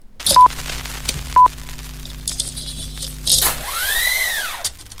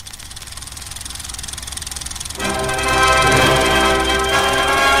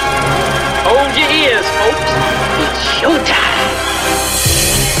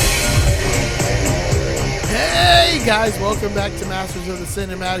Hey guys, welcome back to Masters of the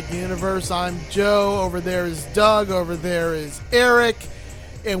Cinematic Universe. I'm Joe, over there is Doug, over there is Eric,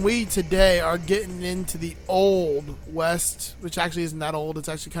 and we today are getting into the Old West, which actually isn't that old, it's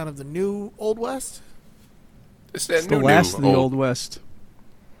actually kind of the new Old West. It's the last of the Old West.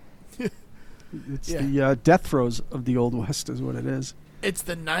 It's the death throes of the Old West is what it is. It's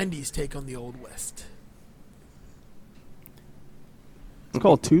the 90s take on the Old West. It's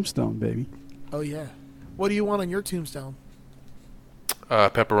called Tombstone, baby. Oh yeah. What do you want on your tombstone?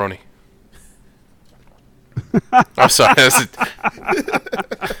 Pepperoni. I'm sorry.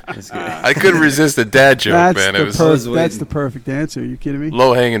 I couldn't resist a dad joke, man. That's the perfect answer. Are you kidding me?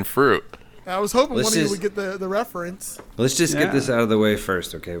 Low-hanging fruit. I was hoping one of you would get the reference. Let's just get this out of the way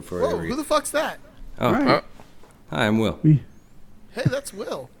first, okay? Before Whoa, who the fuck's that? Oh, right. Hi, I'm Will. Hey, that's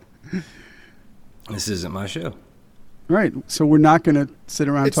Will. This isn't my show. Right, so we're not going to sit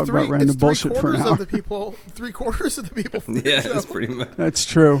around and talk about random bullshit for an hour. Three-quarters of the people from Yeah, the show. that's pretty much. That's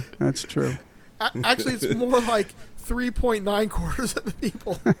true. Actually, it's more like 3.9 quarters of the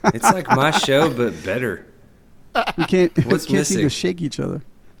people. It's like my show, but better. We can't What's seem missing? to shake each other.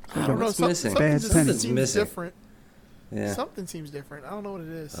 I don't know. What's missing? Something seems missing. different. Yeah. Something seems different. I don't know what it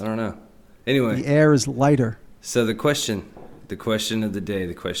is. I don't know. Anyway. The air is lighter. So the question of the day,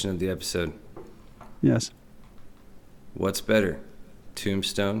 the question of the episode. Yes. What's better,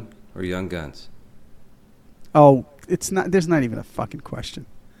 Tombstone or Young Guns? Oh, it's not. There's not even a fucking question.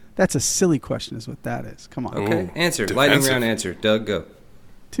 That's a silly question is what that is. Come on. Okay, answer. Defensive. Lightning round answer. Doug, go.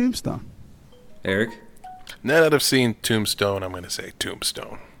 Tombstone. Eric? Now that I've seen Tombstone, I'm going to say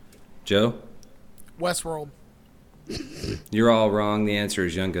Tombstone. Joe? Westworld. You're all wrong. The answer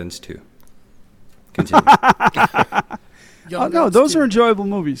is Young Guns 2. Continue. No, those are enjoyable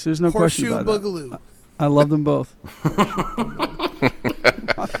movies. There's no question Horseshoe about Boogaloo. that. I love them both.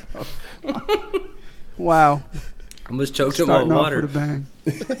 Wow. Almost choked him on Starting off water. with a bang.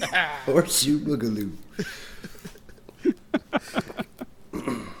 Horseshoe Boogaloo.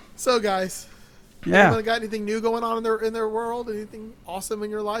 So, guys, Yeah. anyone got anything new going on in their world? Anything awesome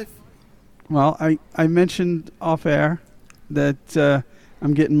in your life? Well, I mentioned off air that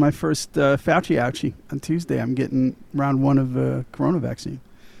I'm getting my first Fauci ouchie on Tuesday. I'm getting round 1 of Corona vaccine,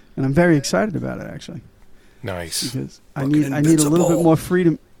 and I'm very excited about it actually. Nice. Because I need a little bit more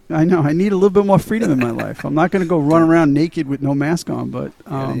freedom. I know I need a little bit more freedom in my life. I'm not going to go run around naked with no mask on, but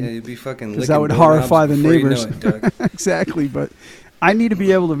Yeah, you'd be fucking because that would horrify the before you know neighbors. it, Doug. Exactly, but I need to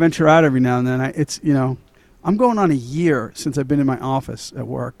be able to venture out every now and then. I'm going on a year since I've been in my office at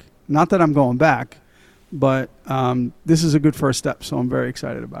work. Not that I'm going back, but this is a good first step, so I'm very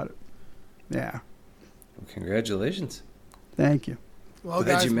excited about it. Yeah. Well, congratulations. Thank you. Well,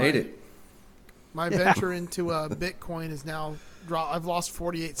 Glad guys, you made it. My venture into Bitcoin is now I've lost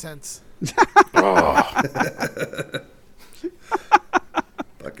 48 cents.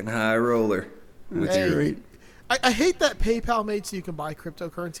 Fucking high roller. With Hey. your Great. I hate that PayPal made so you can buy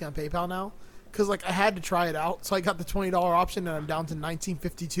cryptocurrency on PayPal now. Because I had to try it out, so I got the $20 option, and I'm down to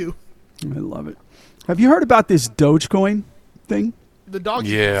 $19.52. I love it. Have you heard about this Dogecoin thing? The dog.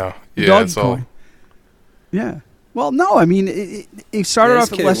 Yeah, it's all. Dogecoin. Yeah. Well, no, I mean, it started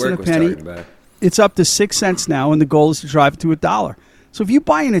off at less than a penny. It's up to 6 cents now, and the goal is to drive it to $1. So if you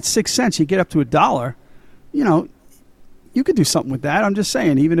buy in at 6 cents, you get up to $1. You could do something with that. I'm just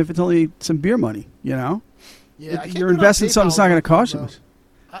saying, even if it's only some beer money. Yeah, I can't You're do it on investing in something that's not going to cost you PayPal, much.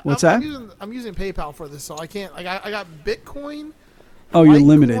 though. What's that? I'm using PayPal for this, so I can't. I got Bitcoin. Oh, you're Litecoin,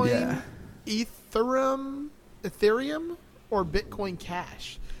 limited, yeah. Ethereum, or Bitcoin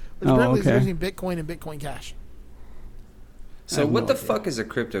Cash. Which Oh, apparently okay. is using Bitcoin and Bitcoin Cash. So what the fuck is a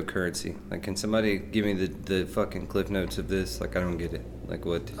cryptocurrency? Like, can somebody give me the fucking cliff notes of this? Like, I don't get it. Like,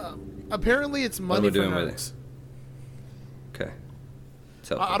 what? Apparently, it's What am money I for doing with nerds. Okay.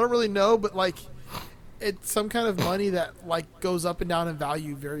 I don't really know, but it's some kind of money that goes up and down in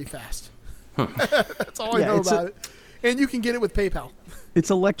value very fast. That's all I know about it. And you can get it with PayPal. It's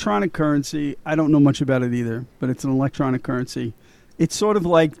electronic currency. I don't know much about it either, but it's an electronic currency. It's sort of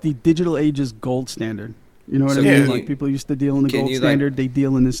like the digital age's gold standard. You know what I mean? Like people used to deal in the gold standard, they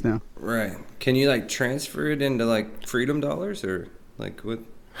deal in this now. Right. Can you transfer it into freedom dollars or what?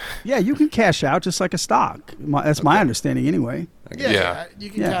 Yeah, you can cash out just like a stock. That's my understanding anyway. Yeah, you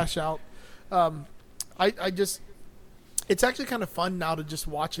can cash out. It's actually kind of fun now to just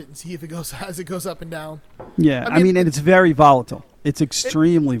watch it and see if it goes as it goes up and down. Yeah, I mean, and it's very volatile. It's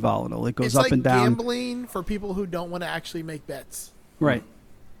extremely volatile. It goes up and down. It's like gambling for people who don't want to actually make bets. Right.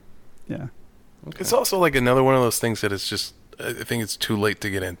 Yeah. Okay. It's also another one of those things that it's just, I think it's too late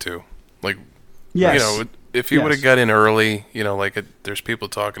to get into. Yes. If you would have got in early, there's people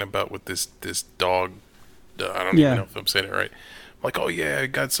talking about with this dog I don't even know if I'm saying it right. I'm like, oh yeah, I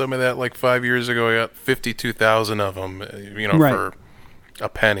got some of that like 5 years ago. I got 52,000 of them, for a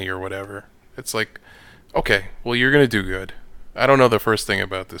penny or whatever. It's like, okay, well, you're gonna do good. I don't know the first thing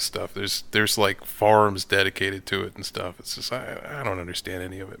about this stuff. There's like forums dedicated to it and stuff. It's just I don't understand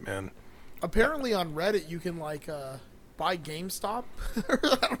any of it, man. Apparently on Reddit you can like buy GameStop. I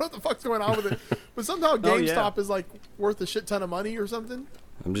don't know what the fuck's going on with it, but somehow GameStop is like worth a shit ton of money or something.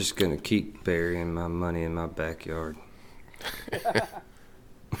 I'm just gonna keep burying my money in my backyard.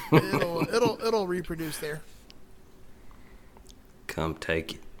 it'll reproduce there. Come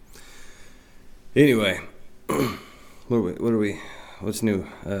take it. Anyway, what's new?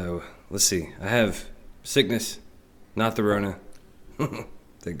 Let's see. I have sickness, not the Rona.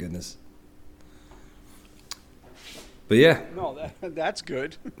 Thank goodness. But yeah. No, that's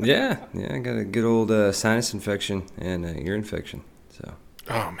good. yeah, I got a good old sinus infection and ear infection. So.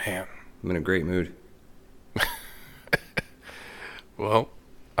 Oh man. I'm in a great mood. Well,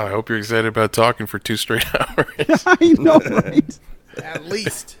 I hope you're excited about talking for 2 straight hours. I know, right? At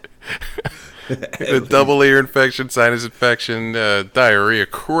least. A double ear infection, sinus infection, diarrhea,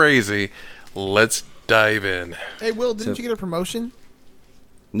 crazy. Let's dive in. Hey, Will, didn't you get a promotion?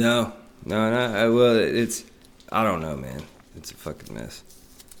 No. Well, I don't know, man. It's a fucking mess.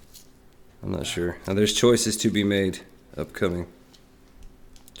 I'm not sure. Now, there's choices to be made upcoming.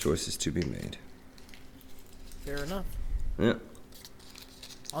 Choices to be made. Fair enough. Yeah.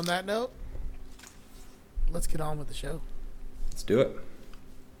 On that note, let's get on with the show. Let's do it.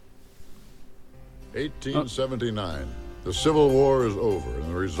 1879. The Civil War is over, and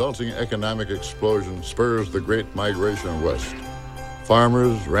the resulting economic explosion spurs the great migration west.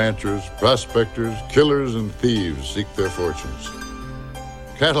 Farmers, ranchers, prospectors, killers, and thieves seek their fortunes.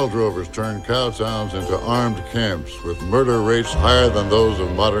 Cattle drovers turn cow towns into armed camps with murder rates higher than those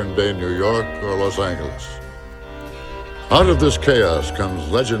of modern-day New York or Los Angeles. Out of this chaos comes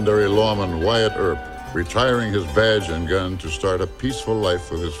legendary lawman Wyatt Earp, retiring his badge and gun to start a peaceful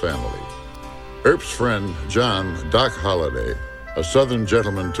life with his family. Earp's friend, John Doc Holliday, a southern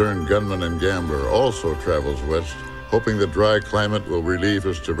gentleman turned gunman and gambler, also travels west, hoping the dry climate will relieve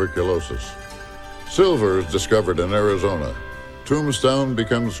his tuberculosis. Silver is discovered in Arizona. Tombstone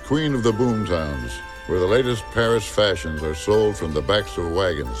becomes queen of the boomtowns, where the latest Paris fashions are sold from the backs of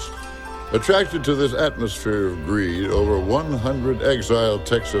wagons. Attracted to this atmosphere of greed, over 100 exiled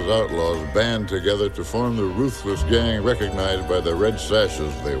Texas outlaws band together to form the ruthless gang recognized by the red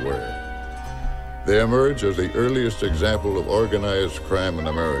sashes they wear. They emerge as the earliest example of organized crime in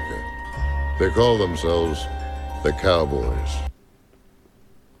America. They call themselves the Cowboys.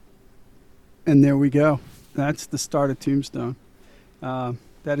 And there we go. That's the start of Tombstone.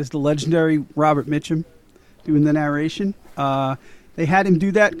 That is the legendary Robert Mitchum doing the narration. They had him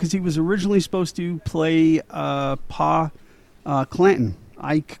do that because he was originally supposed to play Pa Clanton,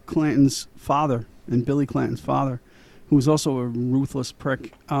 Ike Clanton's father, and Billy Clanton's father, who was also a ruthless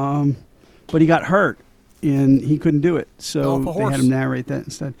prick. But he got hurt, and he couldn't do it. So they had him narrate that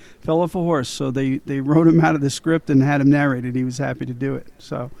instead. Fell off a horse, so they wrote him out of the script and had him narrate it. He was happy to do it.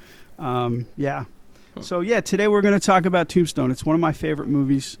 So, yeah. So, yeah, today we're going to talk about Tombstone. It's one of my favorite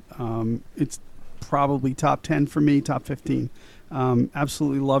movies. It's probably top 10 for me, top 15.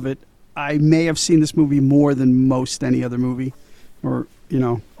 Absolutely love it. I may have seen this movie more than most any other movie, or,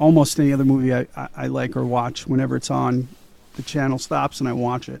 almost any other movie I like or watch. Whenever it's on, the channel stops and I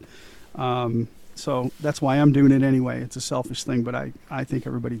watch it. So that's why I'm doing it anyway. It's a selfish thing, but I think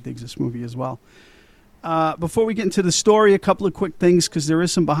everybody digs this movie as well. Before we get into the story, a couple of quick things, because there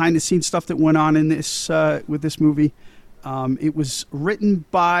is some behind-the-scenes stuff that went on in this with this movie. It was written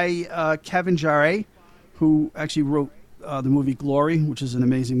by Kevin Jarre, who actually wrote the movie Glory, which is an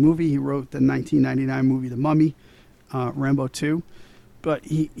amazing movie. He wrote the 1999 movie The Mummy, Rambo 2. But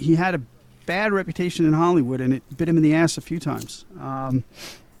he had a bad reputation in Hollywood, and it bit him in the ass a few times.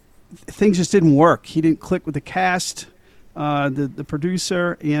 Things just didn't work. He didn't click with the cast, the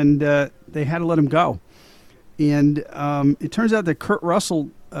producer, and they had to let him go. And it turns out that Kurt Russell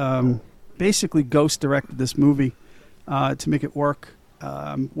basically ghost directed this movie to make it work.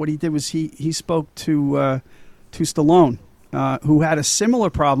 What he did was he spoke to Stallone, who had a similar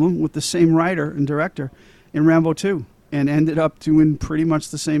problem with the same writer and director in Rambo 2, and ended up doing pretty much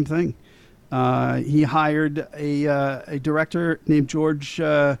the same thing. He hired a director named George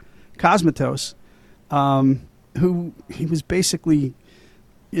Cosmatos, who he was basically,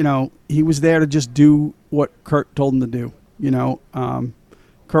 he was there to just do what Kurt told him to do.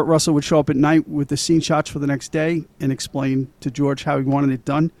 Kurt Russell would show up at night with the scene shots for the next day and explain to George how he wanted it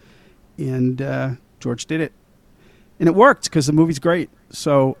done, and George did it. And it worked because the movie's great.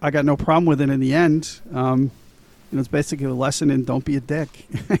 So I got no problem with it in the end. It's basically a lesson in don't be a dick,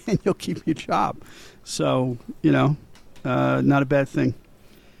 and you'll keep your job. So, not a bad thing.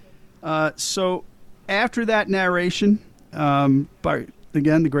 So after that narration, by,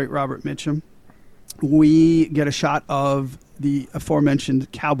 again, the great Robert Mitchum, we get a shot of the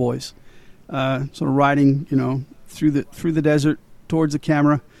aforementioned cowboys sort of riding, through the desert towards the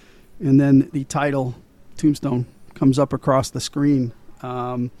camera. And then the title, Tombstone, comes up across the screen.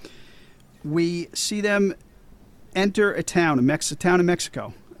 We see them enter a town in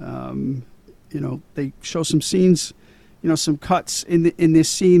Mexico. They show some scenes, some cuts in this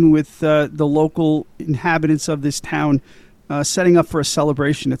scene with the local inhabitants of this town setting up for a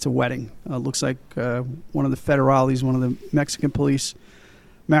celebration. It's a wedding. Looks like one of the federales, one of the Mexican police,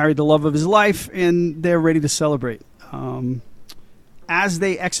 married the love of his life, and they're ready to celebrate. As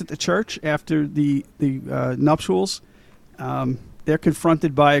they exit the church after the nuptials, they're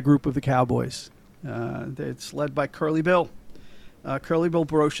confronted by a group of the cowboys. It's led by Curly Bill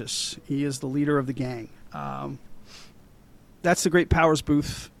Brocious. He is the leader of the gang. That's the great Powers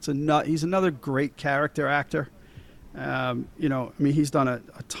Booth. He's another great character actor. He's done a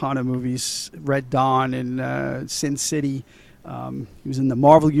ton of movies. Red Dawn and Sin City. He was in the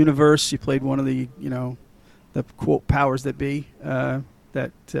Marvel Universe. He played one of the quote powers that be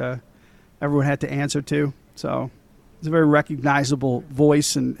that everyone had to answer to. So he's a very recognizable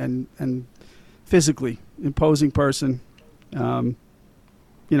voice and physically imposing person. He's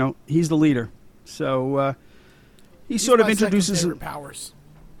the leader. So he's sort of introduces Powers.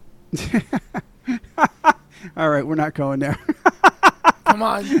 All right, we're not going there. Come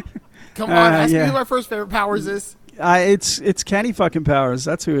on. Ask me who my first favorite Powers is. It's Kenny fucking Powers.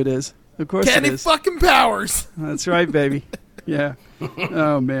 That's who it is. Of course, Kenny it is. fucking Powers. That's right, baby. Yeah.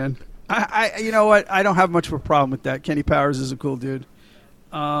 Oh man. I you know what? I don't have much of a problem with that. Kenny Powers is a cool dude.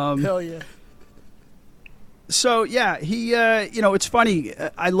 Hell yeah. So yeah, he it's funny.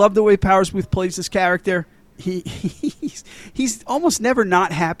 I love the way Powers Booth plays this character. He's almost never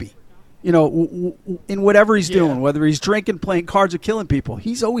not happy. In whatever he's doing, whether he's drinking, playing cards, or killing people,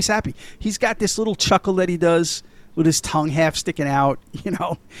 he's always happy. He's got this little chuckle that he does with his tongue half sticking out,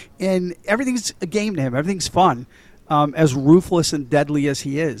 and everything's a game to him. Everything's fun, as ruthless and deadly as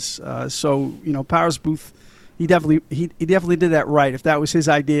he is. Powers Booth, he definitely did that right. If that was his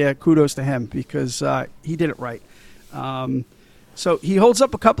idea, kudos to him, because he did it right. So he holds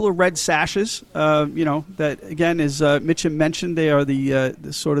up a couple of red sashes, that, again, as Mitchum mentioned, they are the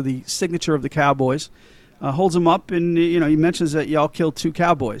sort of the signature of the Cowboys. Holds them up, and, he mentions that y'all killed 2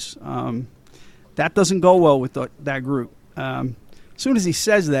 cowboys. That doesn't go well with that group. As soon as he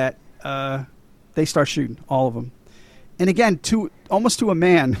says that, they start shooting, all of them. And, again, almost to a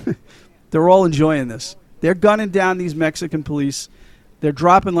man, they're all enjoying this. They're gunning down these Mexican police. They're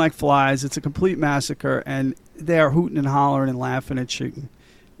dropping like flies. It's a complete massacre, and they're hooting and hollering and laughing and shooting.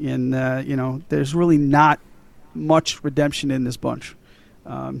 And, there's really not much redemption in this bunch.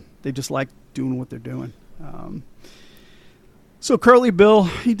 They just like doing what they're doing. So Curly Bill,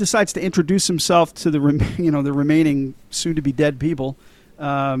 he decides to introduce himself to the remaining soon-to-be dead people,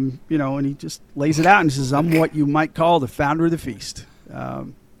 and he just lays it out and says, "I'm what you might call the founder of the feast."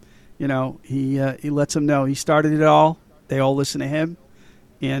 He lets them know he started it all. They all listen to him.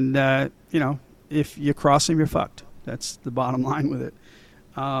 And, if you cross him, you're fucked. That's the bottom line with it.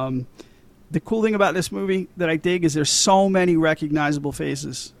 The cool thing about this movie that I dig is there's so many recognizable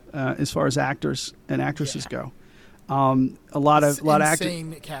faces as far as actors and actresses go. A lot of actors.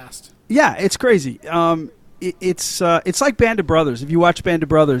 Insane cast. Yeah, it's crazy. It's like Band of Brothers. If you watch Band of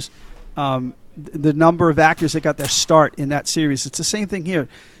Brothers, the number of actors that got their start in that series, it's the same thing here.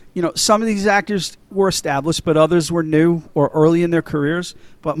 Some of these actors were established, but others were new or early in their careers.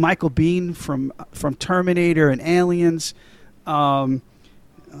 But Michael Biehn from Terminator and Aliens.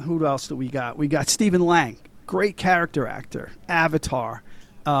 Who else do we got? We got Stephen Lang, great character actor, Avatar,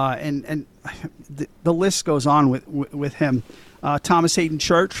 and the list goes on with him. Thomas Hayden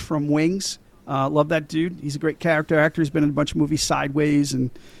Church from Wings, love that dude. He's a great character actor. He's been in a bunch of movies, Sideways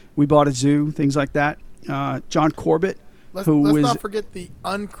and We Bought a Zoo, things like that. John Corbett. Let's not forget the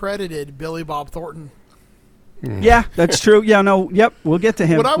uncredited Billy Bob Thornton. Yeah, that's true. Yeah, no, yep, we'll get to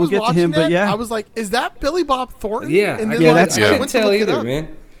him. When I was watching but yeah, I was like, "Is that Billy Bob Thornton?" Yeah, and then I couldn't tell either,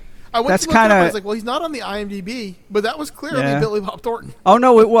 man. I went to look it up. I was like, "Well, he's not on the IMDb,b," but that was clearly Billy Bob Thornton. Oh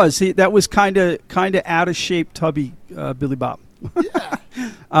no, it was. That was kind of out of shape, tubby Billy Bob.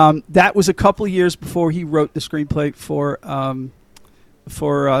 Yeah. That was a couple of years before he wrote the screenplay for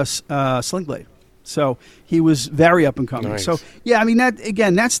Sling Blade. So he was very up and coming. Nice. So yeah, I mean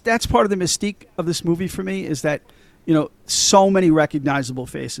that's part of the mystique of this movie for me is that so many recognizable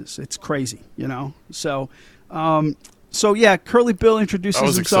faces. It's crazy, So, yeah, Curly Bill introduces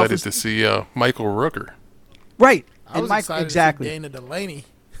himself. I was excited to see Michael Rooker. Right. I was excited exactly. to see Dana Delaney.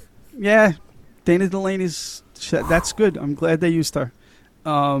 Yeah, Dana Delaney's. That's good. I'm glad they used her.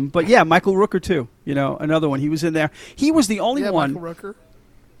 But yeah, Michael Rooker too. Another one. He was in there. He was the only one. Michael Rooker.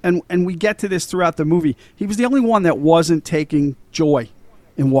 And we get to this throughout the movie. He was the only one that wasn't taking joy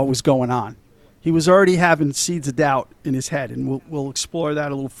in what was going on. He was already having seeds of doubt in his head, and we'll explore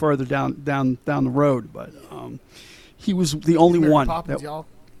that a little further down the road. But he was the only one. Poppins, y'all.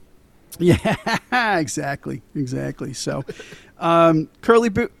 Yeah, exactly. So, Curly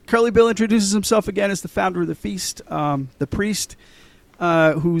Bill introduces himself again as the founder of the feast. The priest,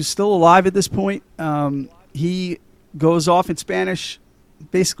 who's still alive at this point, he goes off in Spanish.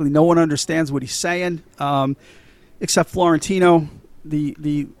 Basically, no one understands what he's saying, except Florentino,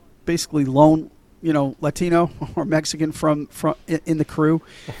 the basically lone, Latino or Mexican from in the crew.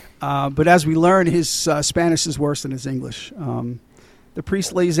 But as we learn, his Spanish is worse than his English. The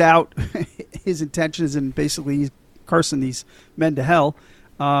priest lays out his intentions, and basically he's cursing these men to hell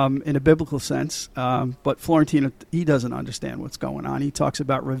in a biblical sense. But Florentino, he doesn't understand what's going on. He talks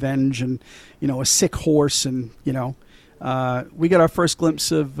about revenge and, a sick horse. And, we get our first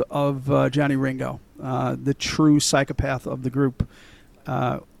glimpse of Johnny Ringo, the true psychopath of the group,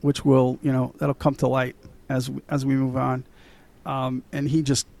 which will, that'll come to light as we move on. And he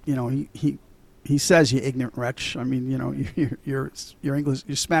just, he says, "You ignorant wretch." I mean, your English,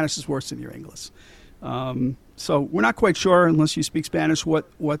 your Spanish is worse than your English. So we're not quite sure, unless you speak Spanish,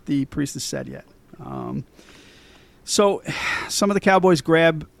 what the priest has said yet. So some of the cowboys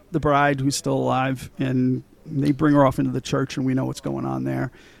grab the bride, who's still alive, and they bring her off into the church, and we know what's going on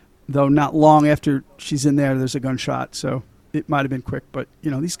there. Though not long after she's in there, there's a gunshot, so it might have been quick. But,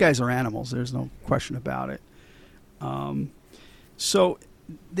 these guys are animals. There's no question about it. So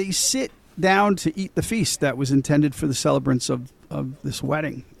they sit down to eat the feast that was intended for the celebrants of this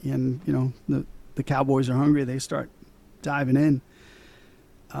wedding. And, the cowboys are hungry. They start diving in.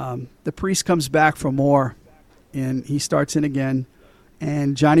 The priest comes back for more, and he starts in again.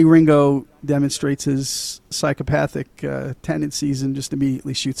 And Johnny Ringo demonstrates his psychopathic tendencies and just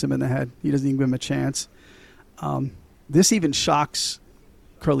immediately shoots him in the head. He doesn't even give him a chance. This even shocks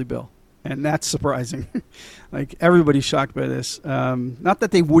Curly Bill, and that's surprising. Like, everybody's shocked by this. Not that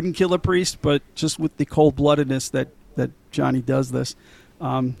they wouldn't kill a priest, but just with the cold-bloodedness that Johnny does this,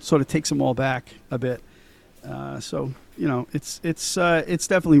 sort of takes them all back a bit. So it's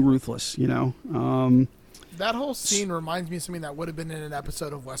definitely ruthless. That whole scene reminds me of something that would have been in an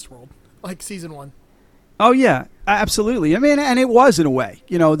episode of Westworld, like season 1. Oh yeah, absolutely. I mean, and it was in a way.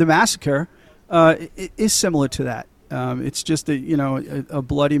 The massacre is similar to that. It's just a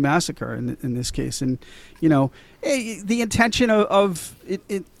bloody massacre in this case, and the intention of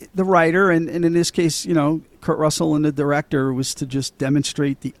the writer and in this case, Kurt Russell and the director, was to just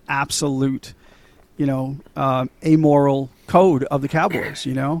demonstrate the absolute, amoral code of the cowboys.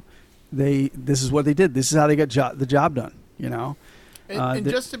 This is what they did. This is how they got the job done. And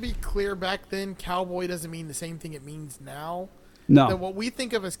just to be clear, back then, cowboy doesn't mean the same thing it means now. No. That what we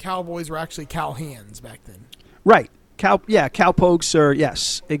think of as cowboys were actually cowhands back then. Right. Cowpokes are,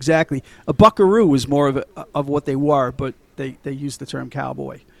 yes, exactly. A buckaroo was more of what they were, but they used the term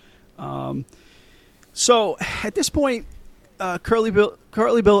cowboy. So at this point, Curly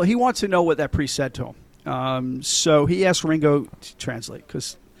Bill, he wants to know what that priest said to him. So he asks Ringo to translate,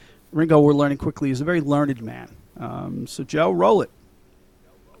 because Ringo, we're learning quickly, is a very learned man. So Joe, roll it.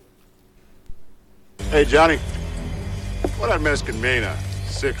 Hey, Johnny, what that mess can mean a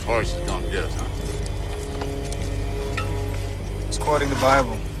sick horse is gonna get us, huh? It's quoting the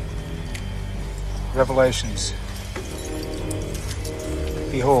Bible. Revelations.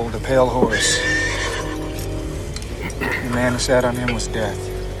 Behold, a pale horse. The man who sat on him was death.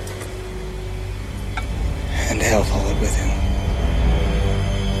 And hell followed with him.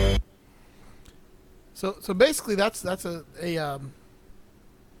 So basically, that's a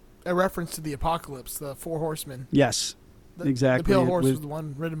reference to the apocalypse, the 4 horsemen. Yes, exactly. The pale horse was the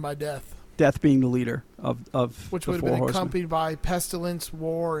one ridden by death. Death being the leader of which the would have 4 been horsemen. accompanied by pestilence,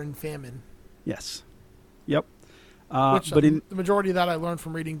 war, and famine. Yes. Yep. But the majority of that I learned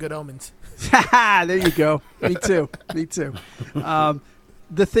from reading Good Omens. There you go. Me too.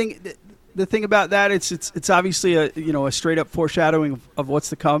 The thing about that, it's obviously a straight up foreshadowing of what's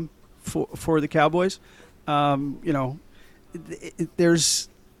to come for the Cowboys. There's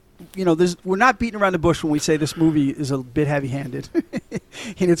we're not beating around the bush when we say this movie is a bit heavy-handed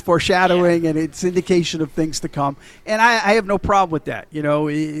in its foreshadowing and its indication of things to come. And I have no problem with that.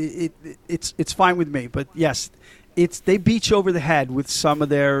 It's fine with me. But yes, they beat you over the head with some of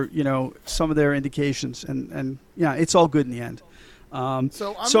their indications, and yeah, it's all good in the end.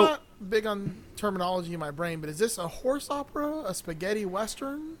 So I'm not big on terminology in my brain, but is this a horse opera, a spaghetti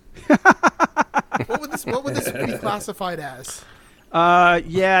western? What would this be classified as?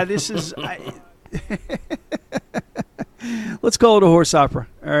 Yeah, this is. Let's call it a horse opera.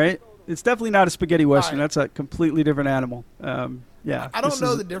 All right, it's definitely not a spaghetti western. Right. That's a completely different animal. Yeah, I don't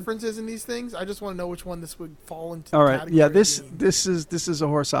know the differences in these things. I just want to know which one this would fall into. All right, yeah, this is a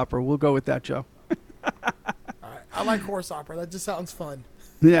horse opera. We'll go with that, Joe. All right. I like horse opera. That just sounds fun.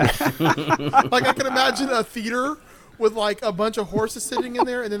 Yeah, like I can imagine a theater with like a bunch of horses sitting in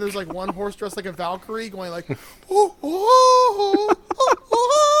there, and then there's like one horse dressed like a Valkyrie going like, oh, oh, oh,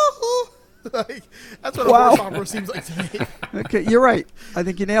 oh, oh. Like that's what a horse opera seems like to me. Okay, you're right. I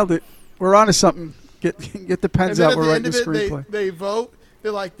think you nailed it. We're on to something. Get the pens out. We're writing the screenplay. They vote.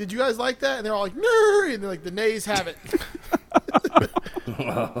 They're like, "Did you guys like that?" And they're all like, "No," and they're like, "The nays have it."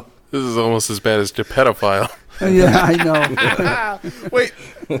 Wow. This is almost as bad as the pedophile. Yeah, I know. Wait,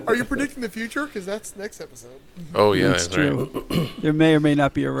 are you predicting the future? Because that's next episode. Oh yeah, that's true. Right. There may or may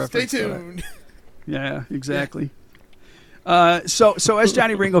not be a reference. Stay tuned. Yeah, exactly. So as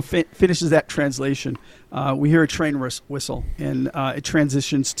Johnny Ringo finishes that translation, we hear a train whistle, and it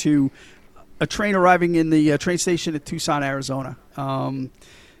transitions to a train arriving in the train station at Tucson, Arizona.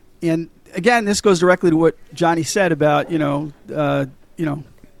 And again, this goes directly to what Johnny said about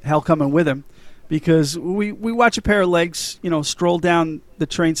hell coming with him, because we watch a pair of legs stroll down the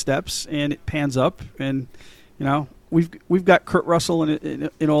train steps, and it pans up, and we've got Kurt Russell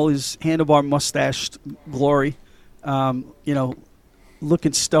in all his handlebar mustached glory,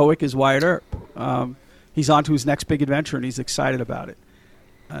 looking stoic as Wyatt Earp. He's on to his next big adventure, and he's excited about it.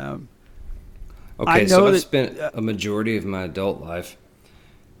 Okay, so I've spent a majority of my adult life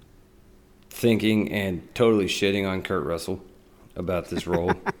thinking and totally shitting on Kurt Russell about this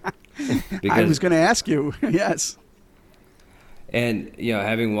role. I was going to ask you, yes. And,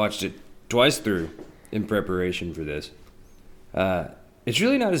 having watched it twice through in preparation for this, it's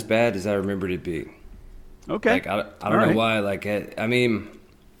really not as bad as I remembered it being. Okay. Like, I don't know why. Like, I mean,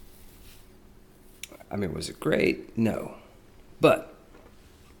 was it great? No. But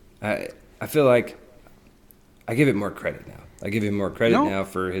I feel like I give it more credit now. I give him more credit now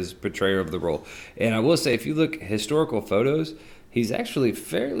for his portrayal of the role. And I will say, if you look at historical photos, he's actually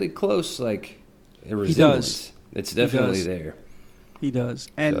fairly close, like, a resemblance. He does. It's definitely there. He does.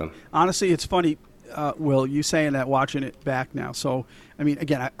 And honestly, it's funny, Will, you saying that, watching it back now. So, I mean,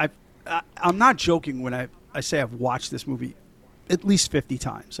 again, I'm not joking when I say I've watched this movie at least 50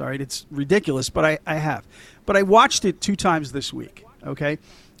 times, all right? It's ridiculous, but I have. But I watched it 2 times this week, okay?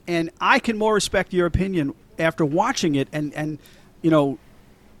 And I can more respect your opinion after watching it and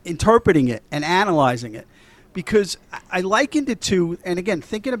interpreting it and analyzing it, because I likened it to, and again,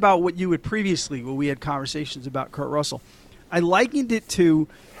 thinking about what you had previously, when we had conversations about Kurt Russell, I likened it to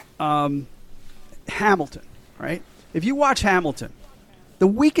Hamilton, right? If you watch Hamilton, the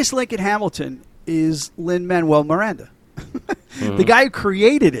weakest link in Hamilton is Lin-Manuel Miranda. The guy who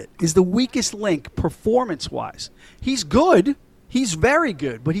created it is the weakest link performance-wise. He's good. He's very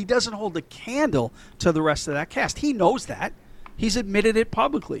good, but he doesn't hold a candle to the rest of that cast. He knows that. He's admitted it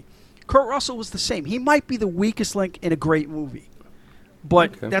publicly. Kurt Russell was the same. He might be the weakest link in a great movie,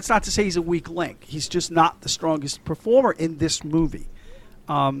 but that's not to say he's a weak link. He's just not the strongest performer in this movie.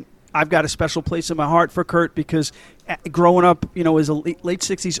 I've got a special place in my heart for Kurt because growing up, as a late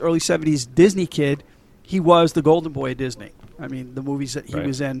 60s, early 70s Disney kid, he was the golden boy of Disney. I mean, the movies that he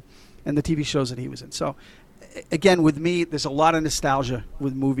was in and the TV shows that he was in. So, again, with me, there's a lot of nostalgia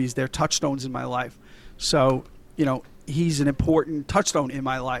with movies. They're touchstones in my life. So, he's an important touchstone in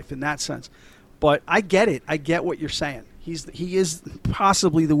my life in that sense. But I get it. I get what you're saying. He is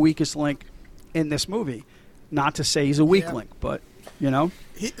possibly the weakest link in this movie. Not to say he's a weak link, but,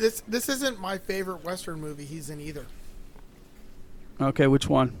 This isn't my favorite Western movie he's in either. Okay, which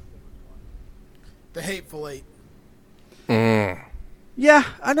one? The Hateful Eight. Yeah,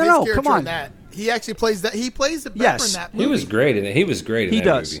 I don't know. Come on. That. He actually plays that. He plays it better in that movie. He was great in it. He was great in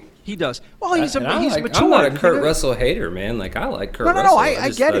that movie. He does. Well, he's mature. I'm not a Kurt Russell hater, man. Like, I like Kurt Russell. No, I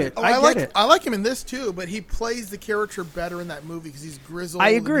get it. I like him in this, too, but he plays the character better in that movie because he's grizzled. I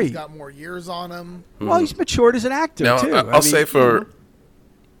agree. He's got more years on him. Well, he's matured as an actor, too. I'll say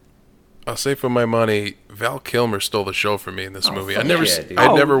for my money, Val Kilmer stole the show for me in this movie. I'd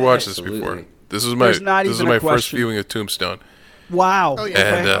never watched this before. This was my first viewing of Tombstone. Wow. Oh,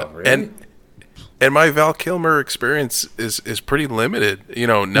 yeah. And and my Val Kilmer experience is pretty limited.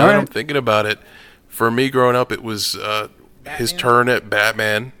 Now that I'm thinking about it, for me growing up, it was his turn at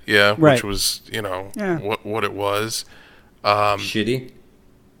Batman, Right. which was what it was. Shitty.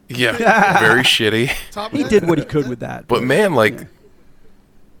 Yeah, very shitty. He did what he could with that. But man, like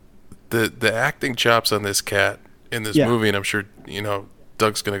the acting chops on this cat in this movie, and I'm sure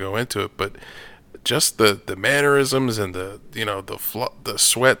Doug's gonna go into it, but just the mannerisms and the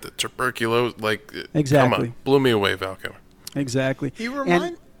sweat, the tuberculosis, like exactly, come on, blew me away, Val Kilmer. Exactly.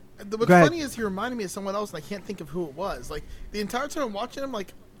 What's funny is he reminded me of someone else, and I can't think of who it was. Like the entire time I'm watching him,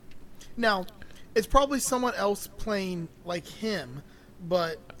 like now it's probably someone else playing like him,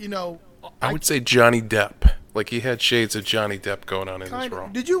 but I would say Johnny Depp. Like he had shades of Johnny Depp going on in this role.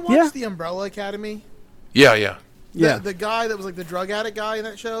 Did you watch The Umbrella Academy? Yeah. The guy that was like the drug addict guy in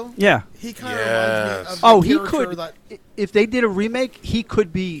that show? Yeah. He kind of reminds me of he could. If they did a remake, he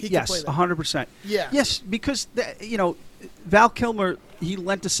could be, yes, 100%. Yeah. Yes, because, Val Kilmer, he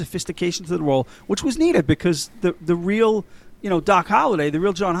lent a sophistication to the role, which was needed because the real, Doc Holliday, the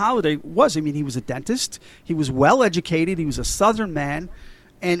real John Holliday he was a dentist. He was well-educated. He was a Southern man.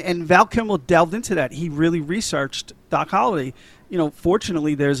 And Val Kilmer delved into that. He really researched Doc Holliday.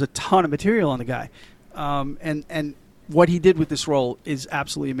 Fortunately, there's a ton of material on the guy. And what he did with this role is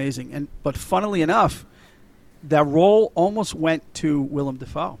absolutely amazing. But funnily enough, that role almost went to Willem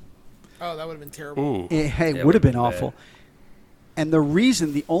Dafoe. Oh, that would have been terrible. It would have been awful. And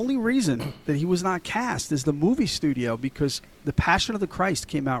the only reason that he was not cast is the movie studio, because The Passion of the Christ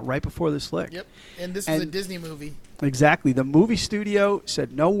came out right before this flick. Yep, and this was a Disney movie. Exactly. The movie studio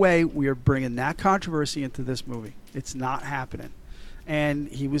said, no way, we are bringing that controversy into this movie. It's not happening. And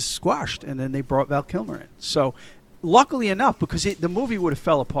he was squashed, and then they brought Val Kilmer in. So, luckily enough, because the movie would have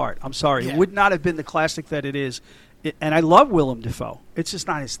fell apart. I'm sorry. Yeah. It would not have been the classic that it is. And I love Willem Dafoe. It's just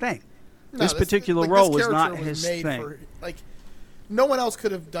not his thing. This particular role was not his thing. No one else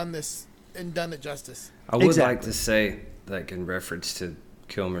could have done this and done it justice. I would like to say, like in reference to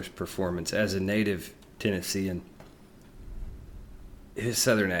Kilmer's performance as a native Tennessean, his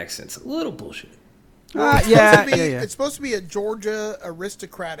Southern accent's a little bullshit. It's supposed to be a Georgia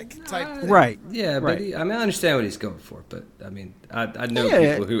aristocratic type thing. Right. Yeah, but right. I understand what he's going for, but I know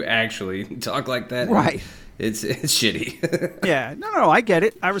people who actually talk like that. Right. It's shitty. Yeah. No, I get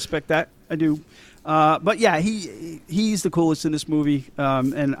it. I respect that. I do. But yeah, he's the coolest in this movie,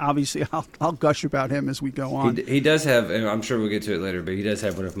 and obviously I'll gush about him as we go on. He does have, and I'm sure we'll get to it later, but he does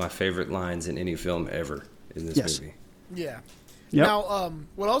have one of my favorite lines in any film ever in this movie. Yeah. Yep. Now,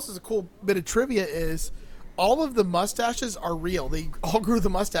 what else is a cool bit of trivia is all of the mustaches are real. They all grew the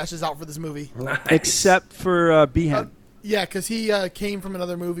mustaches out for this movie. Nice. Except for Behan. Yeah, because he came from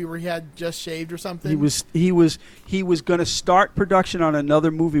another movie where he had just shaved or something. He was going to start production on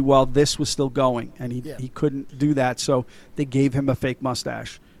another movie while this was still going, and he couldn't do that, so they gave him a fake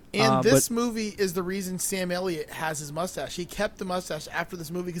mustache. And this movie is the reason Sam Elliott has his mustache. He kept the mustache after this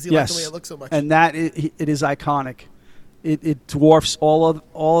movie because he liked the way it looked so much. And it is iconic. It dwarfs all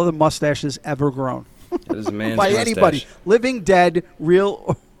of the mustaches ever grown. That is a man's by mustache. Anybody, living, dead,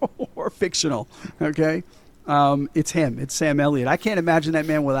 real or fictional. Okay. It's him. It's Sam Elliott. I can't imagine that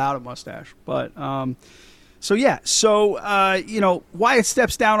man without a mustache. But Wyatt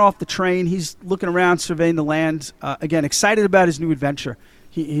steps down off the train. He's looking around, surveying the land. Again, excited about his new adventure.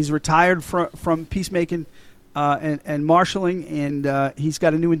 He's retired from peacemaking and marshaling, and he's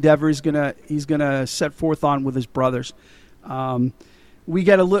got a new endeavor. He's gonna set forth on with his brothers. We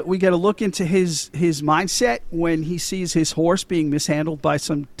got to look into his mindset when he sees his horse being mishandled by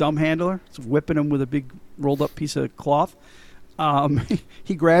some dumb handler. It's whipping him with a big rolled up piece of cloth.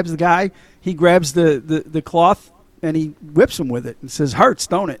 He grabs the guy. He grabs the cloth and he whips him with it and says, "Hurts,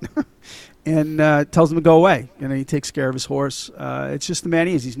 don't it?" and tells him to go away. And he takes care of his horse. It's just the man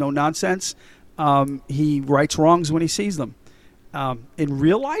he is. He's no nonsense. He rights wrongs when he sees them. In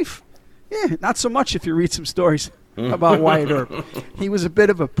real life, not so much if you read some stories about Wyatt Earp. He was a bit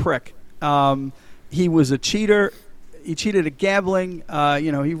of a prick. He was a cheater. He cheated at gambling.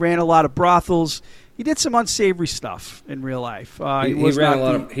 He ran a lot of brothels. He did some unsavory stuff in real life.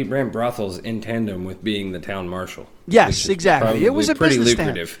 He ran brothels in tandem with being the town marshal. Yes, exactly. It was a pretty business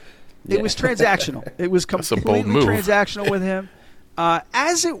lucrative. It was transactional. It was completely bold move. transactional with him,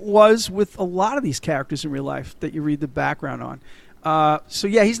 as it was with a lot of these characters in real life that you read the background on.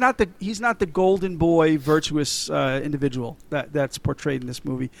 He's not the golden boy, virtuous individual that's portrayed in this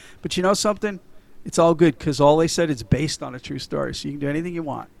movie. But you know something? It's all good because all they said is based on a true story, so you can do anything you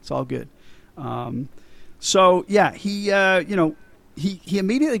want. It's all good. He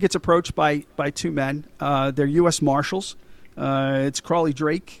immediately gets approached by two men. They're U.S. Marshals. It's Crawley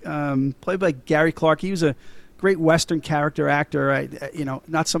Drake, played by Gary Clark. He was a great Western character actor.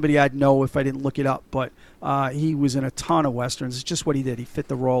 Not somebody I'd know if I didn't look it up, but he was in a ton of Westerns. It's just what he did. He fit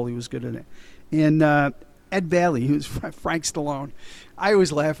the role. He was good in it. And Ed Bailey, who's Frank Stallone. I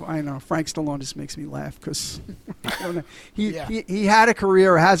always laugh. I know Frank Stallone just makes me laugh because he had a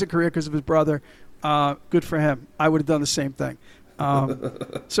career or has a career because of his brother. Good for him. I would have done the same thing.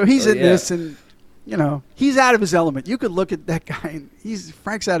 So he's in this, and he's out of his element. You could look at that guy, and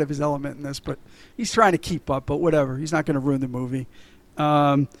Frank's out of his element in this, but he's trying to keep up. But whatever, he's not going to ruin the movie.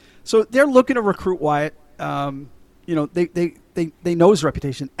 So they're looking to recruit Wyatt. They know his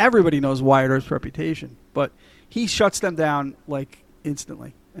reputation. Everybody knows Wyatt Earp's reputation, but he shuts them down like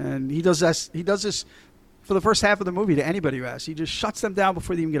instantly. And he does this for the first half of the movie to anybody who asks. He just shuts them down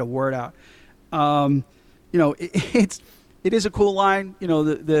before they even get a word out. It is a cool line.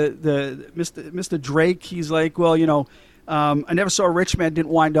 The Mr. Drake, he's like, well, I never saw a rich man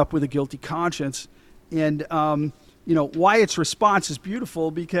didn't wind up with a guilty conscience. And, Wyatt's response is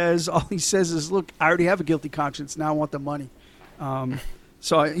beautiful because all he says is, look, I already have a guilty conscience. Now I want the money.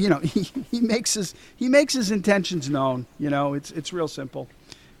 So, he makes his intentions known. It's real simple.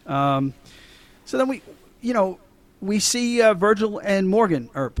 So then we see Virgil and Morgan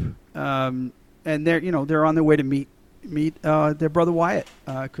Earp. And they're on their way to meet their brother Wyatt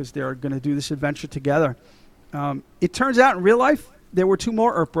because they're going to do this adventure together. It turns out in real life there were two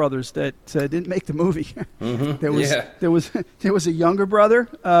more Earp brothers that didn't make the movie. There was a younger brother,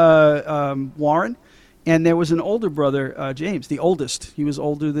 Warren, and there was an older brother, James, the oldest. He was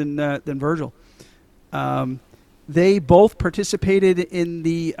older than Virgil. They both participated in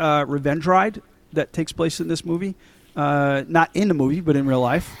the revenge ride that takes place in this movie. Not in the movie, but in real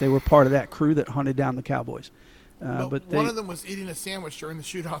life. They were part of that crew that hunted down the cowboys. But one of them was eating a sandwich during the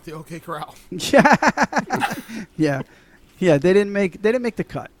shootout at the OK Corral. Yeah. They didn't make the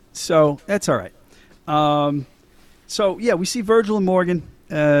cut, so that's all right. We see Virgil and Morgan.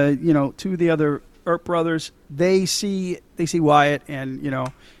 Two of the other Earp brothers. They see Wyatt,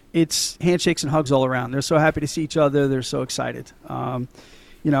 and it's handshakes and hugs all around. They're so happy to see each other. They're so excited.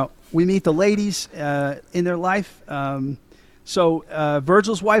 We meet the ladies in their life.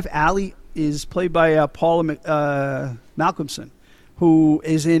 Virgil's wife, Allie, is played by Paula Malcolmson, who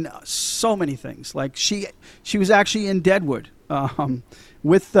is in so many things. Like she was actually in Deadwood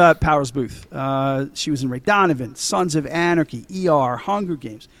with Powers Booth. She was in Ray Donovan, Sons of Anarchy, ER, Hunger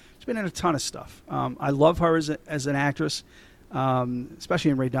Games. She's been in a ton of stuff. I love her as an actress,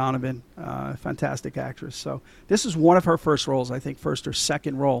 especially in Ray Donovan. Fantastic actress. So this is one of her first roles, I think, first or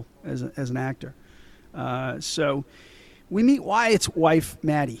second role as an actor. So we meet Wyatt's wife,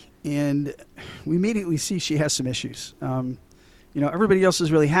 Maddie, and we immediately see she has some issues. Everybody else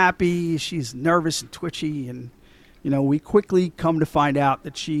is really happy. She's nervous and twitchy, and we quickly come to find out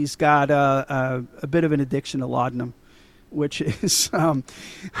that she's got a bit of an addiction to laudanum, which is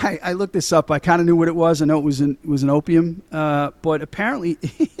I looked this up. I kind of knew what it was. I know it was an opium, but apparently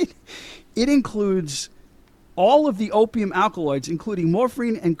it includes all of the opium alkaloids, including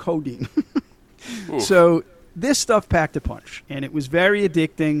morphine and codeine. So this stuff packed a punch, and it was very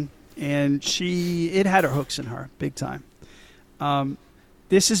addicting, and it had her hooks in her big time.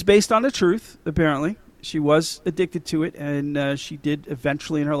 This is based on the truth, apparently. She was addicted to it, and she did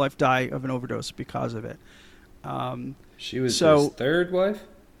eventually in her life die of an overdose because of it. She was his third wife?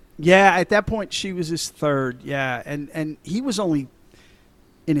 Yeah, at that point, she was his third, yeah. And he was only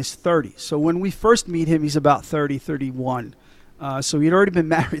in his 30s. So when we first meet him, he's about 30, 31. So he'd already been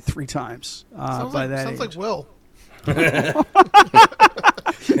married 3 times by that age. Sounds like Will.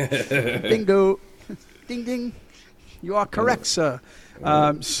 Bingo. Ding, ding. You are correct, sir.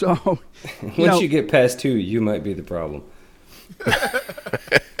 Once you get past 2, you might be the problem.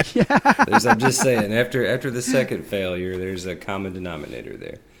 I'm just saying, after the second failure, there's a common denominator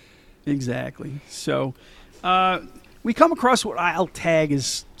there. Exactly. So we come across what I'll tag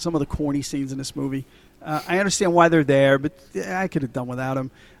as some of the corny scenes in this movie. I understand why they're there, but I could have done without them.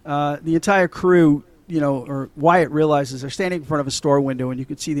 The entire crew, or Wyatt realizes they're standing in front of a store window, and you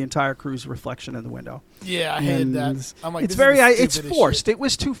could see the entire crew's reflection in the window. Yeah, I hated that. I'm like, it's forced. It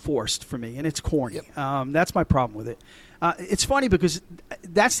was too forced for me, and it's corny. Yep. That's my problem with it. It's funny because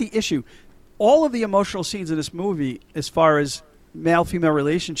that's the issue. All of the emotional scenes in this movie, as far as male-female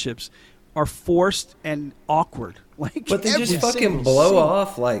relationships, are forced and awkward. But they just fucking blow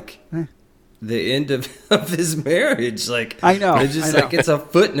off the end of his marriage. I know. It's just it's a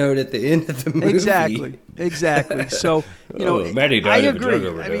footnote at the end of the movie. Exactly. So, Maddie died I of a agree. drug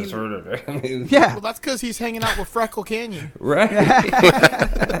overdose. Yeah. Well, that's because he's hanging out with Freckle Canyon. Right.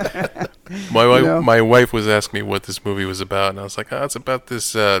 My wife was asking me what this movie was about, and I was like, it's about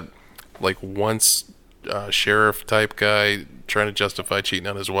this once sheriff type guy trying to justify cheating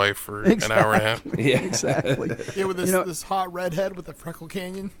on his wife for an hour and a half. Yeah, exactly. Yeah, with this hot redhead with the freckle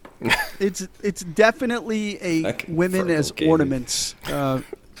canyon. It's definitely a women as canyon. Ornaments.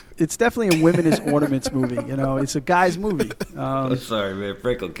 It's definitely a women as ornaments movie. It's a guy's movie. I'm sorry, man.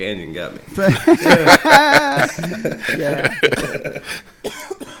 Freckle Canyon got me. Yeah.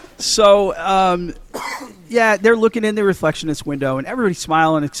 So, they're looking in the reflection of this window, and everybody's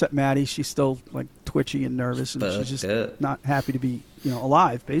smiling except Maddie. She's still like twitchy and nervous, and she's just not happy to be,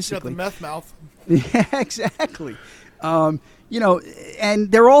 alive. Basically, She got the meth mouth. Yeah, exactly. And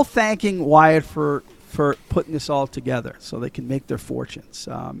they're all thanking Wyatt for putting this all together so they can make their fortunes.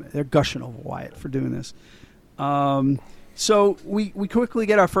 They're gushing over Wyatt for doing this. So we quickly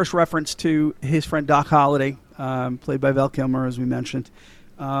get our first reference to his friend Doc Holliday, played by Val Kilmer, as we mentioned.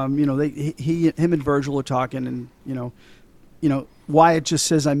 Him and Virgil are talking, and Wyatt just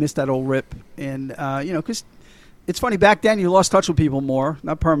says, "I miss that old Rip," and because it's funny, back then you lost touch with people more,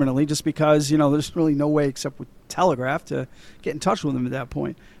 not permanently, just because there's really no way except with telegraph to get in touch with them at that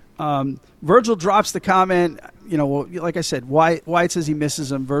point. Virgil drops the comment, like I said, Wyatt says he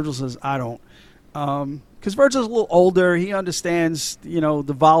misses him. Virgil says, I don't. Because Virgil's a little older. He understands,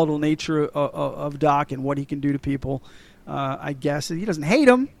 the volatile nature of Doc and what he can do to people. I guess he doesn't hate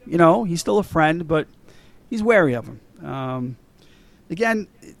him. He's still a friend, but he's wary of him. Again,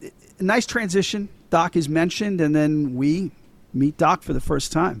 a nice transition. Doc is mentioned, and then we meet Doc for the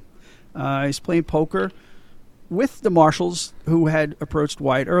first time. He's playing poker with the marshals who had approached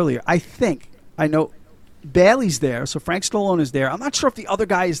Wyatt earlier. I know Bailey's there, so Frank Stallone is there. I'm not sure if the other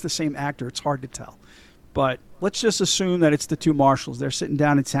guy is the same actor. It's hard to tell. But let's just assume that it's the two marshals. They're sitting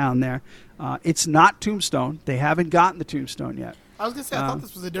down in town there. It's not Tombstone. They haven't gotten the Tombstone yet. I was going to say, I thought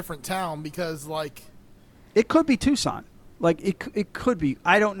this was a different town because, it could be Tucson. It could be.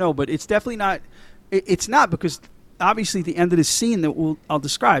 I don't know, but it's definitely not. It's not because, obviously, at the end of the scene that I'll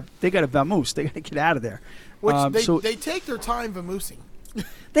describe, they got to vamoose. They got to get out of there. Which they take their time vamoosing.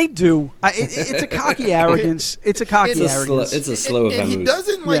 They do. It's a cocky arrogance. It's a arrogance. It's a slow vamoose. And he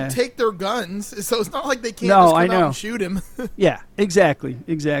doesn't take their guns, so it's not like they can't just come out and shoot him. Yeah, exactly.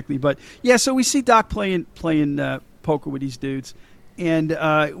 But yeah, so we see Doc playing poker with these dudes, and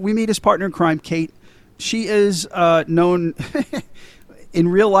we meet his partner in crime, Kate. She is known in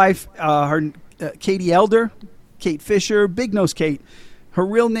real life. Her Katie Elder, Kate Fisher, Big Nose Kate. Her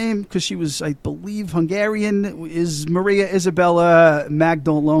real name, because she was, I believe, Hungarian, is Maria Isabella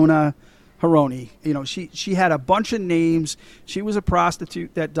Magdalena Haroni. She had a bunch of names. She was a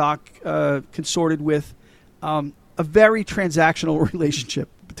prostitute that Doc consorted with. A very transactional relationship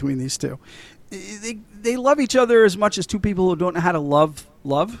between these two. They love each other as much as two people who don't know how to love,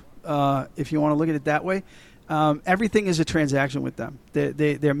 if you want to look at it that way. Everything is a transaction with them.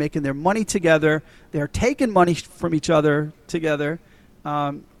 They're making their money together. They're taking money from each other together.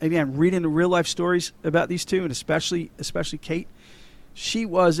 Again, reading the real life stories about these two, and especially Kate, she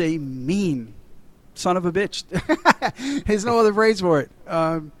was a mean son of a bitch. There's no other phrase for it.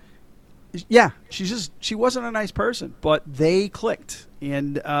 She wasn't a nice person, but they clicked,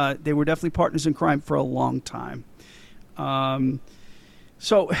 and they were definitely partners in crime for a long time.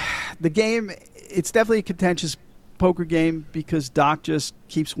 So the game, it's definitely a contentious poker game because Doc just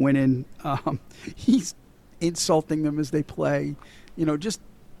keeps winning. He's insulting them as they play. Just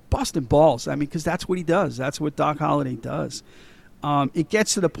busting balls. I mean, because that's what he does. That's what Doc Holliday does. It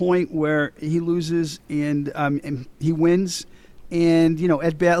gets to the point where he loses and he wins, and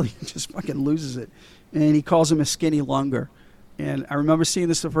Ed Bailey just fucking loses it, and he calls him a skinny lunger. And I remember seeing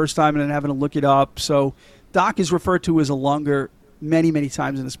this the first time and then having to look it up. So Doc is referred to as a lunger many, many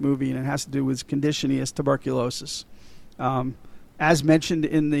times in this movie, and it has to do with his condition. He has tuberculosis. As mentioned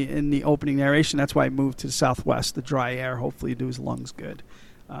in the opening narration, that's why he moved to the Southwest, the dry air, hopefully to do his lungs good.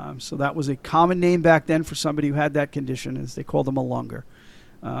 So that was a common name back then for somebody who had that condition, as they called him a lunger.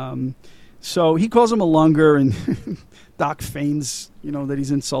 So he calls him a lunger, and Doc feigns, that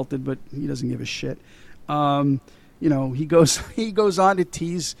he's insulted, but he doesn't give a shit. He goes on to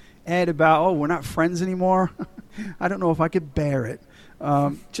tease Ed about, we're not friends anymore. I don't know if I could bear it.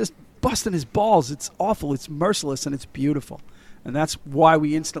 Just busting his balls. It's awful. It's merciless, and it's beautiful. And that's why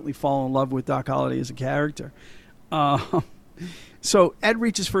we instantly fall in love with Doc Holliday as a character. So Ed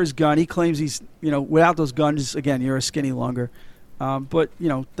reaches for his gun. He claims he's, without those guns, again, you're a skinny lunger. But,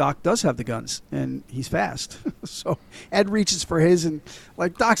 Doc does have the guns, and he's fast. So Ed reaches for his, and,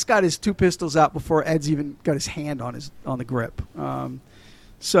 Doc's got his two pistols out before Ed's even got his hand on the grip.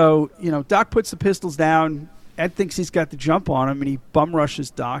 So, Doc puts the pistols down. Ed thinks he's got the jump on him, and he bum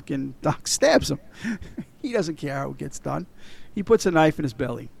rushes Doc, and Doc stabs him. He doesn't care how it gets done. He puts a knife in his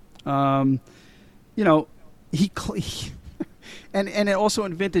belly. you know, and also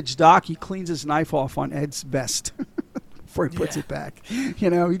in Vintage Doc, he cleans his knife off on Ed's vest before he puts it back. You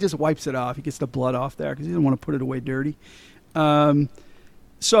know, he just wipes it off. He gets the blood off there because he doesn't want to put it away dirty.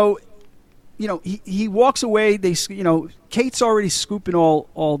 So, you know, he walks away. Kate's already scooping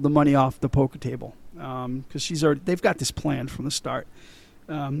all the money off the poker table because they've got this planned from the start.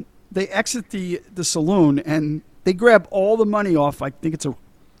 They exit the saloon and they grab all the money off. I think it's a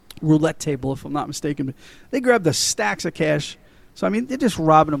roulette table, if I'm not mistaken. But they grab the stacks of cash. So, I mean, they're just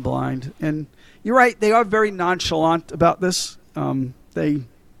robbing them blind. And you're right, they are very nonchalant about this. They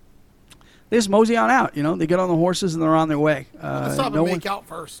just mosey on out, you know. They get on the horses and they're on their way. Let's stop and make out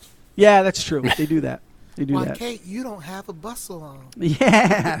first. Yeah, that's true. They do that. Kate, you don't have a bustle on.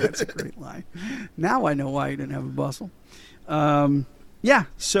 Yeah, that's a great line. Now I know why you didn't have a bustle. Yeah,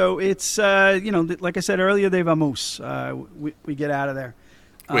 so it's, like I said earlier, they vamoose. We get out of there.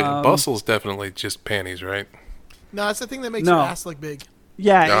 Wait, a bustle's definitely just panties, right? No, it's the thing that makes your ass look big.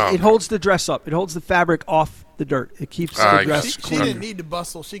 Yeah, it holds the dress up. It holds the fabric off the dirt. It keeps the dress clean. She didn't need the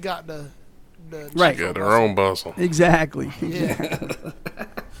bustle. She got the right. She got her own bustle. Exactly. Yeah.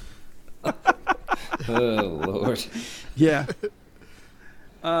 Oh, Lord. Yeah.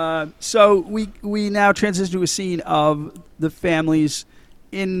 So we now transition to a scene of the families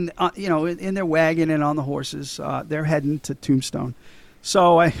in their wagon and on the horses. They're heading to Tombstone.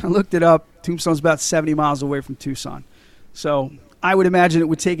 So I looked it up. Tombstone's about 70 miles away from Tucson. So I would imagine it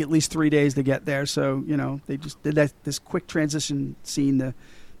would take at least 3 days to get there. So, you know, they just did this quick transition scene to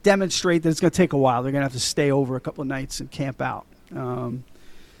demonstrate that it's going to take a while. They're going to have to stay over a couple of nights and camp out.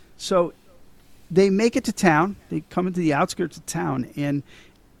 So they make it to town. They come into the outskirts of town. And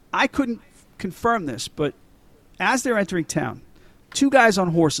I couldn't confirm this, but as they're entering town, two guys on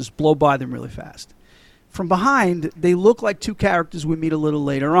horses blow by them really fast. From behind, they look like two characters we meet a little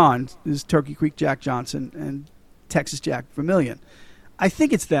later on. This is Turkey Creek Jack Johnson and Texas Jack Vermillion. I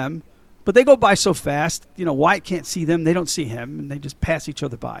think it's them, but they go by so fast. You know, Wyatt can't see them. They don't see him, and they just pass each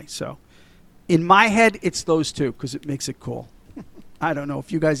other by. So in my head, it's those two because it makes it cool. I don't know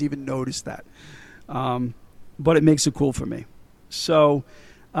if you guys even noticed that, but it makes it cool for me. So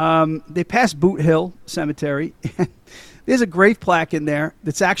they pass Boot Hill Cemetery. There's a grave plaque in there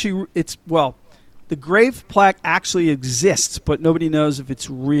that's actually, the grave plaque actually exists, but nobody knows if it's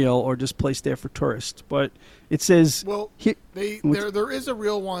real or just placed there for tourists. But it says... Well, there is a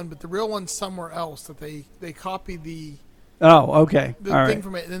real one, but the real one's somewhere else. That they copied the... Oh, okay. The all thing right.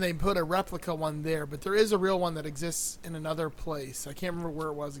 from it, and then they put a replica one there. But there is a real one that exists in another place. I can't remember where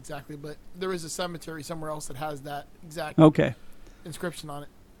it was exactly, but there is a cemetery somewhere else that has that exact inscription on it.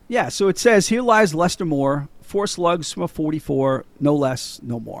 Yeah, so it says, here lies Lester Moore, 4 slugs from a 44, no less,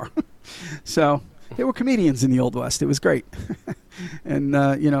 no more. So... They were comedians in the Old West. It was great, and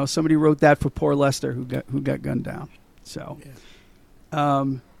somebody wrote that for poor Lester who got gunned down. So,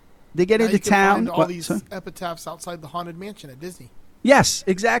 they get into town. Find all these epitaphs outside the Haunted Mansion at Disney. Yes,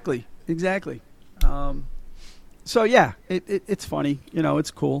 exactly. So yeah, it's funny. You know,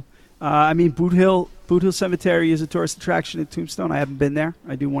 it's cool. I mean, Boot Hill Cemetery is a tourist attraction in Tombstone. I haven't been there.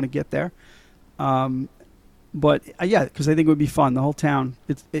 I do want to get there. But yeah, because I think it would be fun. The whole town.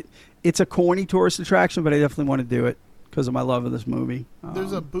 It's a corny tourist attraction, but I definitely want to do it because of my love of this movie.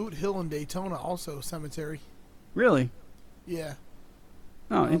 There's a Boot Hill in Daytona also cemetery. Really? Yeah.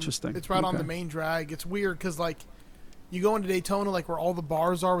 Oh, interesting. It's right on the main drag. It's weird because like you go into Daytona, like where all the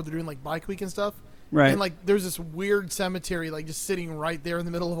bars are, where they're doing like Bike Week and stuff. Right. And like there's this weird cemetery like just sitting right there in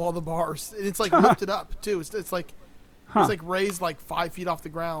the middle of all the bars. And it's like lifted up too. It's like it's like raised like 5 feet off the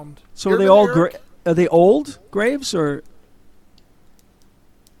ground. So are they all are they old graves or?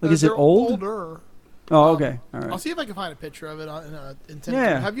 Like, is it old? Older. Oh, okay. All right. I'll see if I can find a picture of it in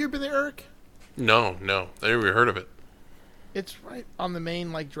Yeah. Have you ever been there, Eric? No. I never heard of it. It's right on the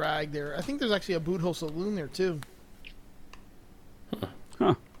main like drag there. I think there's actually a Boot Hill saloon there too.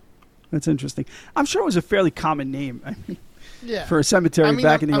 Huh. That's interesting. I'm sure it was a fairly common name. I mean, yeah. For a cemetery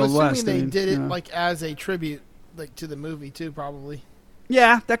back in the Old West. They did it like as a tribute, like to the movie too, probably.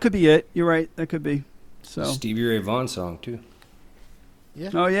 Yeah, that could be it. You're right. That could be. So Stevie Ray Vaughan song too. Yeah.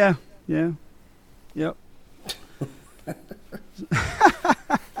 Oh yeah. Yep.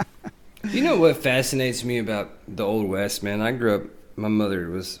 You know what fascinates me about the Old West, man? I grew up. My mother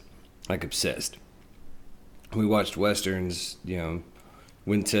was like obsessed. We watched westerns. You know,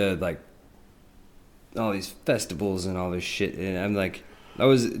 went to like all these festivals and all this shit, and I'm like, I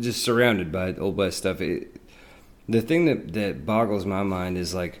was just surrounded by Old West stuff. The thing that boggles my mind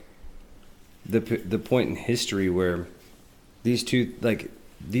is like the point in history where these two, like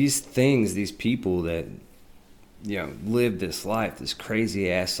these things, these people that lived this life, this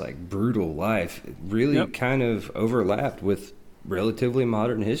crazy ass, like, brutal life, it really kind of overlapped with relatively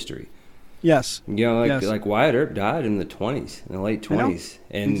modern history. Yes. Like Wyatt Earp died in the 20s, in the late 20s.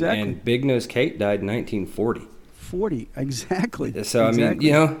 And Big Nose Kate died in 1940. 40, exactly. So,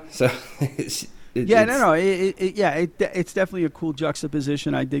 exactly. I mean, so... It's definitely a cool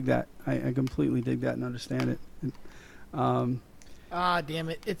juxtaposition. I dig that. I completely dig that and understand it. Damn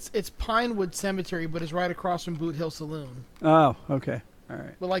it! It's Pinewood Cemetery, but it's right across from Boot Hill Saloon. Oh, okay, all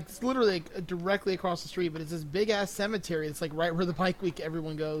right. But like it's literally directly across the street. But it's this big ass cemetery. It's like right where the Bike Week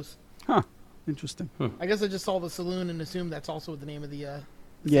everyone goes. Huh? Interesting. I guess I just saw the saloon and assumed that's also what the name of the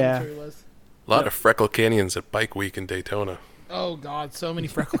cemetery was. A lot of Freckle Canyons at Bike Week in Daytona. Oh God, so many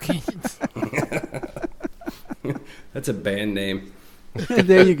Freckle Canyons. That's a band name.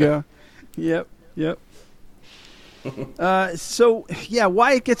 There you go. Yep. So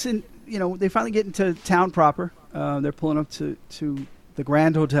Wyatt gets in. They finally get into town proper. They're pulling up to the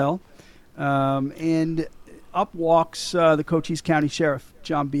Grand Hotel, and up walks the Cochise County Sheriff,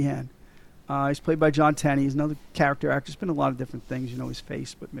 John Behan. He's played by John Tenney. He's another character actor. He's been in a lot of different things. You know his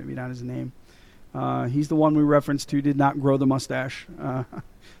face, but maybe not his name. He's the one we referenced who did not grow the mustache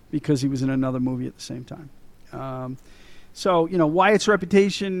because he was in another movie at the same time. So, Wyatt's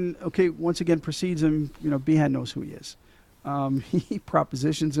reputation, once again precedes him. Behan knows who he is. He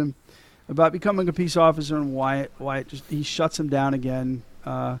propositions him about becoming a peace officer, and Wyatt he shuts him down again.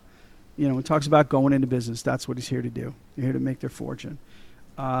 He talks about going into business. That's what he's here to do. They're here to make their fortune.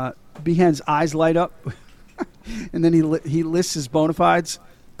 Behan's eyes light up, and then he lists his bona fides.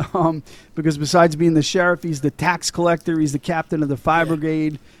 Because besides being the sheriff, he's the tax collector, he's the captain of the fire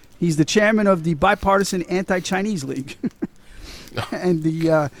brigade, he's the chairman of the bipartisan anti-Chinese league, and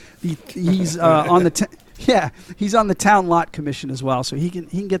he's on the town lot commission as well. So he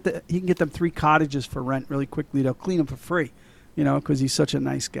can get them 3 cottages for rent really quickly. They'll clean them for free, because he's such a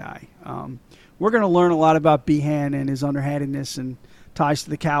nice guy. We're going to learn a lot about Behan and his underhandedness and ties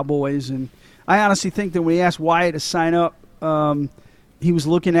to the Cowboys. And I honestly think that when he asked Wyatt to sign up, he was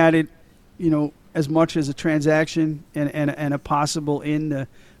looking at it, as much as a transaction and a possible in to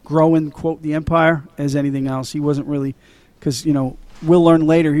grow and quote the empire as anything else. He wasn't really, because we'll learn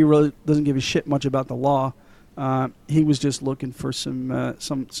later he really doesn't give a shit much about the law. He was just looking for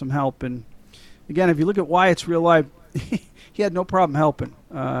some help. And again, if you look at Wyatt's real life, he had no problem helping,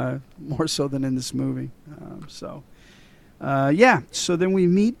 more so than in this movie. So then we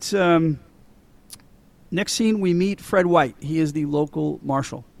meet. Next scene, we meet Fred White. He is the local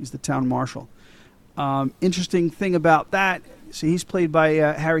marshal. He's the town marshal. Interesting thing about that, so he's played by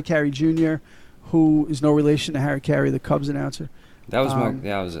Harry Carey Jr., who is no relation to Harry Carey, the Cubs announcer. That was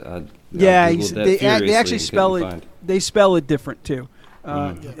they actually spell it. They spell it different too.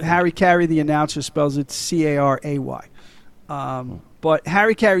 Harry Carey, the announcer, spells it Caray. But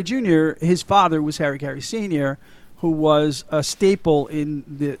Harry Carey Jr., his father was Harry Carey Sr., who was a staple in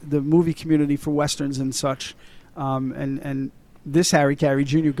the movie community for Westerns and such. And this Harry Carey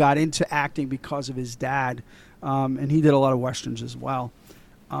Jr. got into acting because of his dad, and he did a lot of Westerns as well.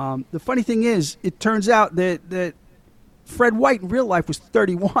 The funny thing is, it turns out that Fred White in real life was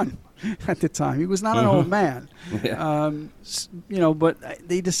 31 at the time. He was not an old man. Yeah. But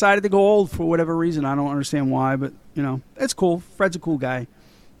they decided to go old for whatever reason. I don't understand why, but, it's cool. Fred's a cool guy.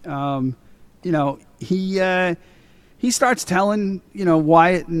 He starts telling,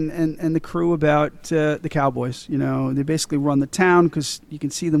 Wyatt and the crew about the Cowboys. They basically run the town because you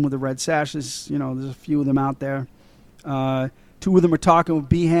can see them with the red sashes. There's a few of them out there. 2 of them are talking with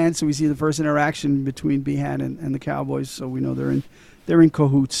Behan, so we see the first interaction between Behan and the Cowboys. So we know they're in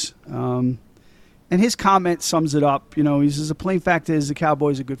cahoots. And his comment sums it up. He says the plain fact is the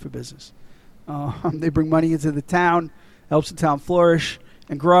Cowboys are good for business. They bring money into the town, helps the town flourish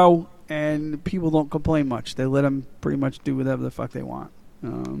and grow. And people don't complain much. They let them pretty much do whatever the fuck they want.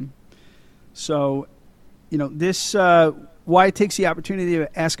 This Wyatt takes the opportunity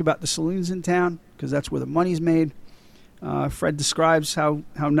to ask about the saloons in town because that's where the money's made. Fred describes how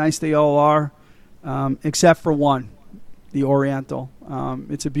nice they all are, except for one, the Oriental.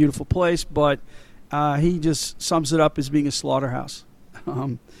 It's a beautiful place, but he just sums it up as being a slaughterhouse.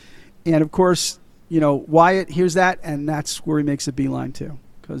 And, of course, Wyatt hears that, and that's where he makes a beeline to.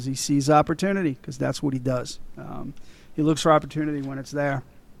 Because he sees opportunity, because that's what he does. He looks for opportunity when it's there.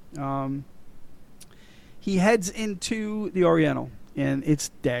 He heads into the Oriental, and it's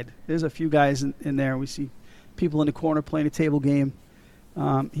dead. There's a few guys in there. We see people in the corner playing a table game.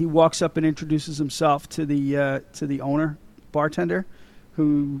 He walks up and introduces himself to the owner, bartender,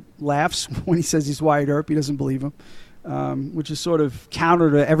 who laughs when he says he's Wyatt Earp. He doesn't believe him, which is sort of counter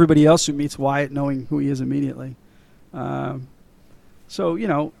to everybody else who meets Wyatt knowing who he is immediately. So,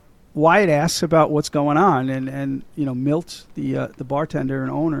 Wyatt asks about what's going on, and Milt, the bartender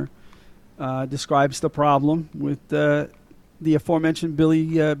and owner, describes the problem with the aforementioned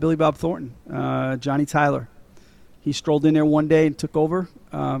Billy Bob Thornton, Johnny Tyler. He strolled in there one day and took over.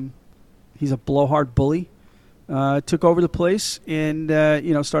 He's a blowhard bully. Took over the place and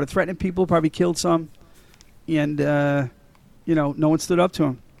started threatening people. Probably killed some, and no one stood up to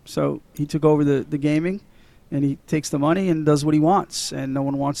him. So he took over the gaming. And he takes the money and does what he wants, and no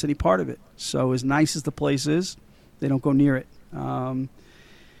one wants any part of it. So as nice as the place is, they don't go near it.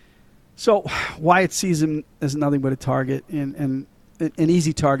 So Wyatt sees him as nothing but a target and an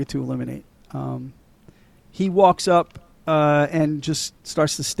easy target to eliminate. He walks up and just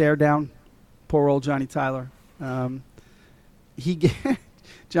starts to stare down poor old Johnny Tyler. Johnny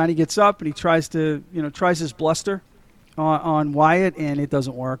gets up and he tries his bluster on Wyatt, and it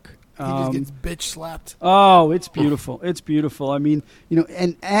doesn't work. He just gets bitch slapped. Oh, it's beautiful. It's beautiful. I mean,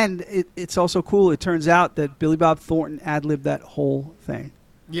 and it's also cool. It turns out that Billy Bob Thornton ad-libbed that whole thing.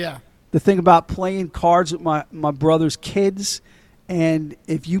 Yeah. The thing about playing cards with my brother's kids, and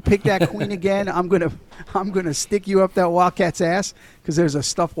if you pick that queen again, I'm gonna stick you up that wildcat's ass, because there's a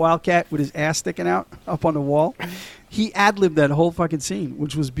stuffed wildcat with his ass sticking out up on the wall. He ad-libbed that whole fucking scene,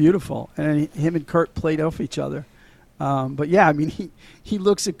 which was beautiful, and him and Kurt played off each other. But yeah, I mean, he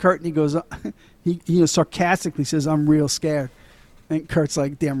looks at Kurt and he goes, he sarcastically says, "I'm real scared." And Kurt's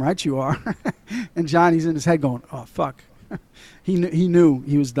like, "Damn right you are." And Johnny's in his head going, "Oh fuck." He knew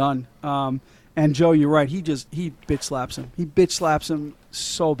he was done. And Joe, you're right. He bitch slaps him. He bitch slaps him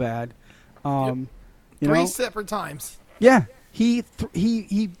so bad. Three separate times. Yeah, he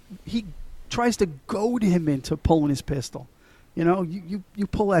tries to goad him into pulling his pistol. You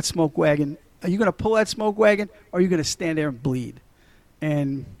pull that smoke wagon. Are you going to pull that smoke wagon, or are you going to stand there and bleed?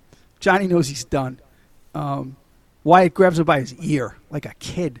 And Johnny knows he's done. Wyatt grabs him by his ear like a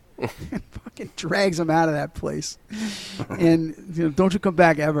kid and fucking drags him out of that place. And don't you come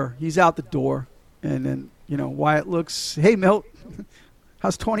back ever. He's out the door. And then, Wyatt looks, "Hey, Milt,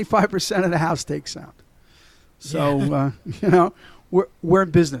 how's 25% of the house take sound?" So, we're in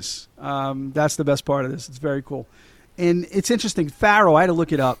business. That's the best part of this. It's very cool. And it's interesting. Faro, I had to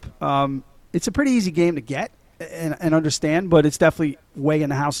look it up. It's a pretty easy game to get and understand, but it's definitely way in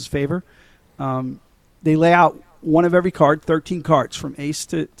the house's favor. They lay out one of every card, 13 cards from ace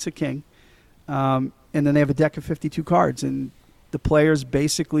to king, and then they have a deck of 52 cards, and the players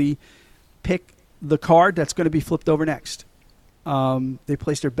basically pick the card that's going to be flipped over next. They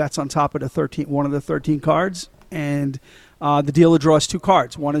place their bets on top of one of the 13 cards, and the dealer draws two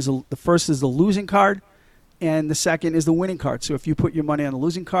cards. The first is the losing card, and the second is the winning card. So if you put your money on the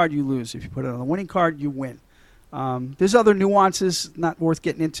losing card, you lose. If you put it on the winning card, you win. There's other nuances not worth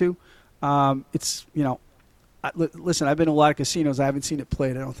getting into. Listen, I've been to a lot of casinos. I haven't seen it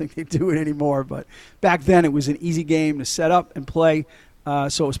played. I don't think they do it anymore. But back then, it was an easy game to set up and play,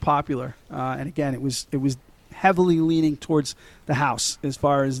 so it was popular. And again, it was heavily leaning towards the house as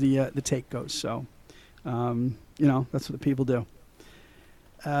far as the take goes. So, that's what the people do.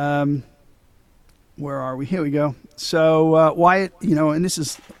 Where are we? Here we go. So Wyatt, and this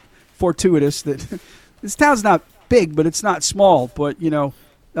is fortuitous that this town's not big, but it's not small. But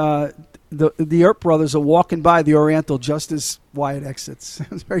the Earp brothers are walking by the Oriental just as Wyatt exits.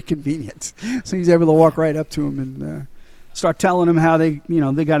 It's very convenient. So he's able to walk right up to him and start telling him how they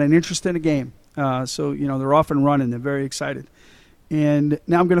got an interest in the game. So they're off and running. They're very excited. And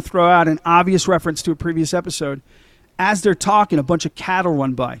now I'm going to throw out an obvious reference to a previous episode. As they're talking, a bunch of cattle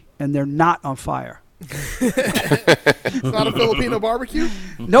run by, and they're not on fire. It's not a Filipino barbecue?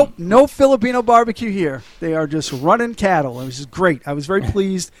 Nope, no Filipino barbecue here. They are just running cattle. It was just great. I was very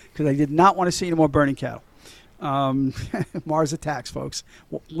pleased because I did not want to see any more burning cattle. Mars Attacks, folks.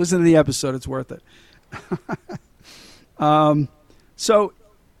 Listen to the episode. It's worth it. So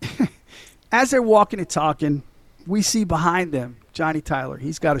as they're walking and talking, we see behind them Johnny Tyler.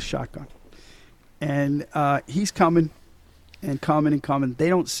 He's got a shotgun. And he's coming and coming and coming. They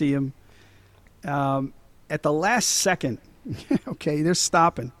don't see him. At the last second, okay, they're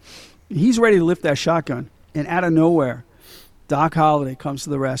stopping. He's ready to lift that shotgun. And out of nowhere, Doc Holliday comes to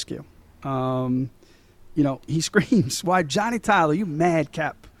the rescue. He screams, "Why, Johnny Tyler, you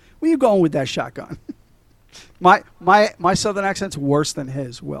madcap. Where you going with that shotgun?" My southern accent's worse than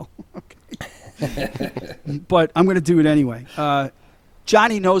his, Will. Okay. But I'm going to do it anyway.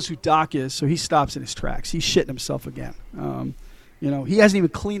 Johnny knows who Doc is, so he stops in his tracks. He's shitting himself again. He hasn't even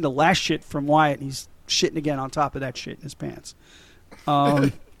cleaned the last shit from Wyatt, and he's shitting again on top of that shit in his pants.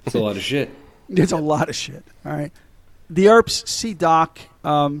 It's a lot of shit. It's a lot of shit. All right. The Earps see Doc.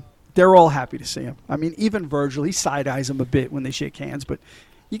 they're all happy to see him. I mean, even Virgil, he side-eyes him a bit when they shake hands, but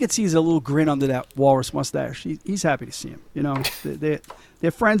you can see he's a little grin under that walrus mustache. He's happy to see him. You know,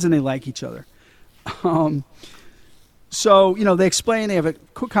 they're friends and they like each other. So, you know, they explain, they have a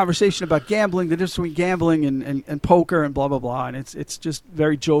quick conversation about gambling, the difference between gambling and poker and blah, blah, blah. And it's just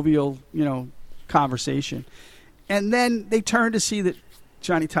very jovial, you know, conversation. And then they turn to see that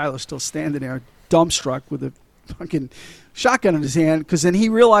Johnny Tyler's still standing there, dumbstruck with a fucking shotgun in his hand, because then he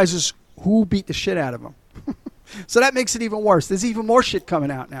realizes who beat the shit out of him. So that makes it even worse. There's even more shit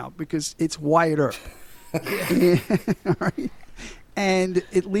coming out now because it's Wyatt Earp. All right? And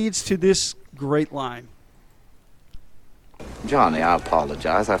it leads to this great line. Johnny, I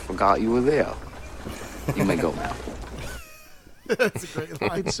apologize. I forgot you were there. You may go now. That's a great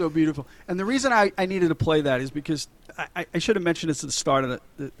line. It's so beautiful. And the reason I needed to play that is because I should have mentioned this at the start of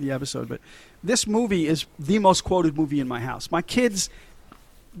the episode, but this movie is the most quoted movie in my house. My kids,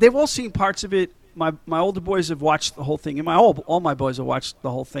 they've all seen parts of it. My older boys have watched the whole thing, and all my boys have watched the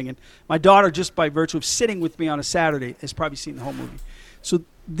whole thing. And my daughter, just by virtue of sitting with me on a Saturday, has probably seen the whole movie. So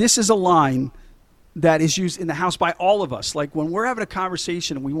this is a line that is used in the house by all of us. Like when we're having a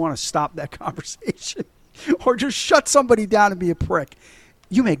conversation and we want to stop that conversation or just shut somebody down and be a prick,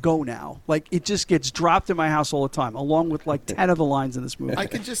 you may go now. Like it just gets dropped in my house all the time, along with like 10 of the lines in this movie. I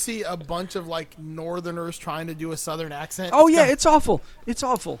could just see a bunch of like Northerners trying to do a Southern accent. Oh yeah, it's awful. It's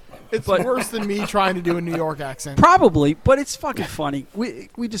awful. It's worse than me trying to do a New York accent. Probably, but it's fucking funny. We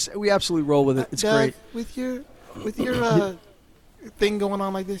absolutely roll with it. It's Dad, great. With your thing going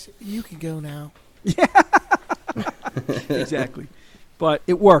on like this, you can go now. Yeah, exactly. But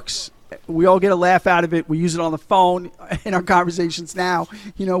it works. We all get a laugh out of it. We use it on the phone in our conversations now.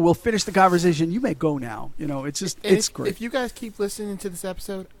 You know, we'll finish the conversation. You may go now. You know, it's great. If you guys keep listening to this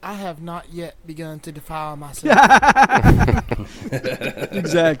episode, I have not yet begun to defile myself.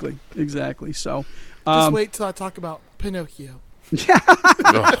 Exactly. So, just wait till I talk about Pinocchio.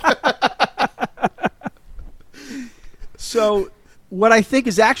 So, what I think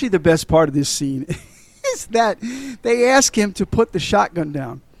is actually the best part of this scene is that they ask him to put the shotgun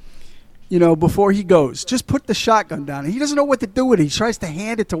down, you know, before he goes. Just put the shotgun down. And he doesn't know what to do with it. He tries to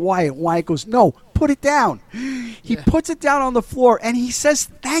hand it to Wyatt. Wyatt goes, no, put it down. He puts it down on the floor, and he says,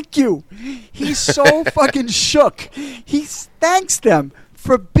 thank you. He's so fucking shook. He thanks them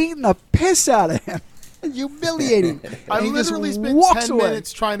for beating the piss out of him. Humiliating. I literally spent 10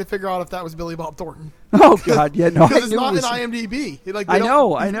 minutes trying to figure out if that was Billy Bob Thornton. Oh God, yeah, no, because it's not in IMDb. I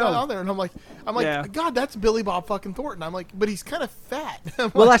know. Not on there, and I'm like, yeah. God, that's Billy Bob fucking Thornton. I'm like, but he's kind of fat.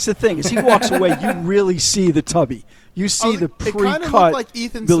 Well, that's the thing. As he walks away, you really see the tubby. You see the pre-cut like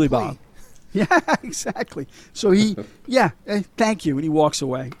Ethan Billy Suplee. Bob. Yeah, exactly. So thank you, and he walks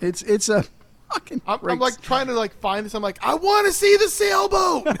away. It's a fucking. I'm like trying to like find this. I'm like, I want to see the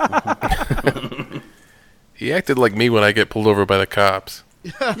sailboat. He acted like me when I get pulled over by the cops.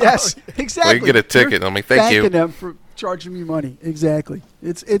 Yes, exactly. Well, you get a ticket. And I'm like, thank you. Thanking them for charging me money. Exactly.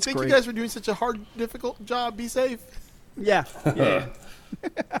 It's Thank great. you guys for doing such a hard, difficult job. Be safe. Yeah. Did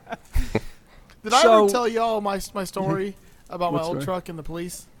I ever tell y'all my story about my old truck and the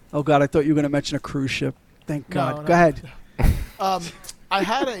police? Oh God, I thought you were going to mention a cruise ship. Thank God. No. Go ahead. I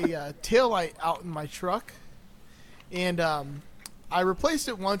had a taillight out in my truck, and I replaced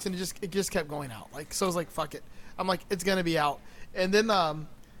it once, and it just kept going out. Like, so I was like, fuck it. I'm like, it's gonna be out. And then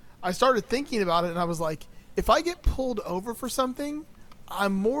I started thinking about it, and I was like, if I get pulled over for something,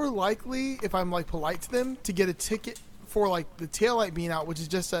 I'm more likely, if I'm like polite to them, to get a ticket for like the taillight being out, which is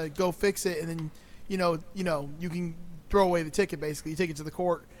just to go fix it, and then you can throw away the ticket. Basically, you take it to the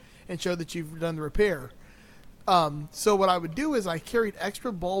court and show that you've done the repair. So what I would do is I carried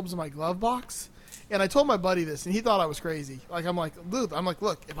extra bulbs in my glove box. And I told my buddy this, and he thought I was crazy. Like, I'm like, look,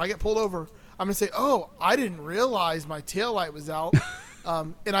 if I get pulled over, I'm going to say, oh, I didn't realize my taillight was out,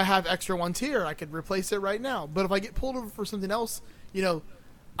 and I have extra ones here. I could replace it right now. But if I get pulled over for something else, I'm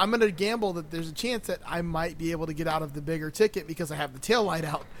going to gamble that there's a chance that I might be able to get out of the bigger ticket because I have the taillight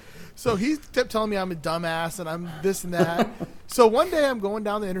out. So he kept telling me I'm a dumbass and I'm this and that. So one day I'm going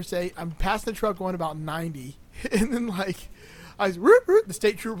down the interstate. I'm passing the truck going about 90. And then, the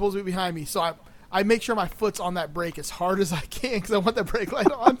state trooper pulls me behind me. So I make sure my foot's on that brake as hard as I can because I want that brake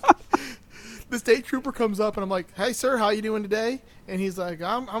light on. The state trooper comes up, and I'm like, hey, sir, how you doing today? And he's like,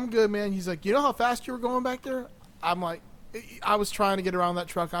 I'm good, man. He's like, you know how fast you were going back there? I'm like, I was trying to get around that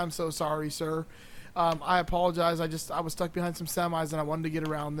truck. I'm so sorry, sir. I apologize. I was stuck behind some semis, and I wanted to get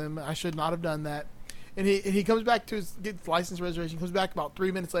around them. I should not have done that. And he comes back to his license reservation. He comes back about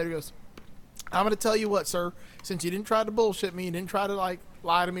 3 minutes later. He goes, I'm going to tell you what, sir. Since you didn't try to bullshit me, you didn't try to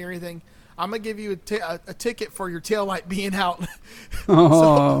lie to me or anything, I'm gonna give you a ticket for your taillight being out.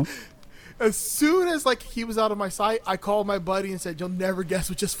 Oh. So, as soon as like he was out of my sight, I called my buddy and said, "You'll never guess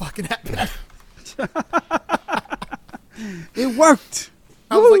what just fucking happened." It worked.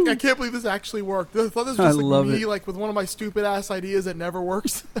 I was like, I can't believe this actually worked. I thought this was just like me, it. like with one of my stupid ass ideas that never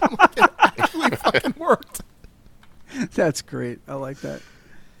works. I'm like, it actually fucking worked. That's great. I like that.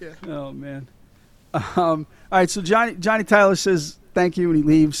 Yeah. Oh man. All right. So Johnny Tyler says thank you, and he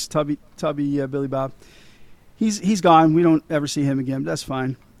leaves. Tubby, Billy Bob. He's gone. We don't ever see him again. But that's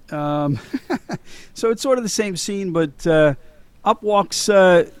fine. So it's sort of the same scene, but up walks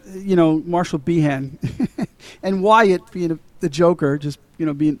Marshall Behan and Wyatt, being the Joker, just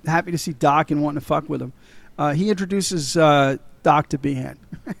being happy to see Doc and wanting to fuck with him. He introduces Doc to Behan.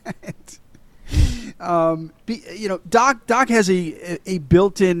 Doc has a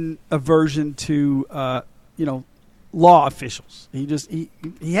built-in aversion to law officials. He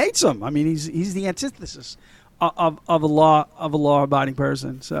hates them. I mean, he's the antithesis of a law-abiding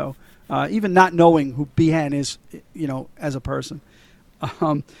person. So even not knowing who Behan is, as a person,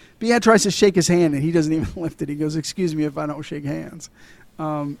 Behan tries to shake his hand and he doesn't even lift it. He goes, "Excuse me if I don't shake hands."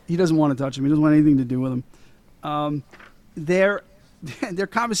 He doesn't want to touch him. He doesn't want anything to do with him. Their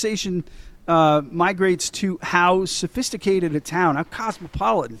conversation migrates to how sophisticated a town, how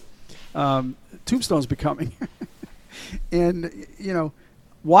cosmopolitan Tombstone's becoming. And,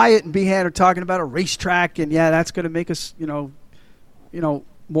 Wyatt and Behan are talking about a racetrack, and that's going to make us,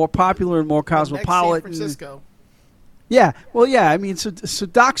 more popular and more cosmopolitan. Next San Francisco. Yeah, well, I mean, so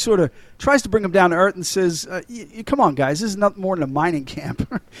Doc sort of tries to bring him down to earth and says, "Come on, guys, this is nothing more than a mining camp,"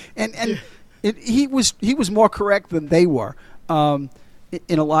 and he was more correct than they were in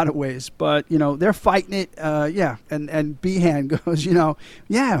a lot of ways. But they're fighting it, and Behan goes,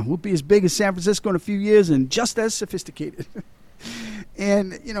 we'll be as big as San Francisco in a few years and just as sophisticated.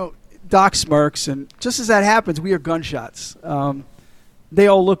 And Doc smirks, and just as that happens, we hear gunshots. They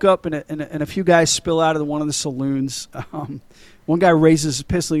all look up, and a few guys spill out of one of the saloons. One guy raises his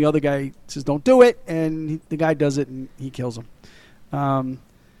pistol. The other guy says, "Don't do it," and the guy does it, and he kills him.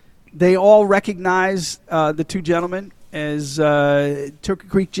 They all recognize the two gentlemen as Turkey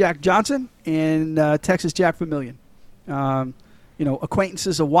Creek Jack Johnson and Texas Jack Vermillion.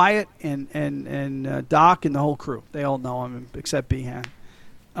 Acquaintances of Wyatt and Doc and the whole crew. They all know him except Behan.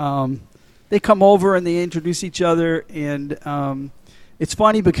 They come over and they introduce each other, and it's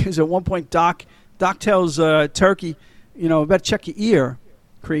funny because at one point Doc tells Turkey, better check your ear,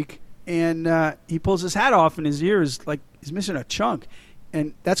 Creek, and he pulls his hat off and his ear is like he's missing a chunk,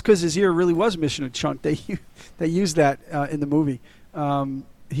 and that's because his ear really was missing a chunk. They used that in the movie.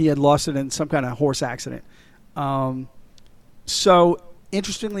 He had lost it in some kind of horse accident. So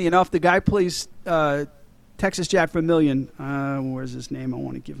interestingly enough, the guy plays Texas Jack Vermillion. Where's his name? I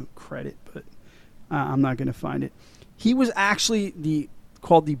want to give him credit, but I'm not going to find it. He was actually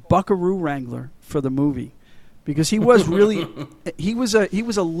called the Buckaroo Wrangler for the movie, because he was really he was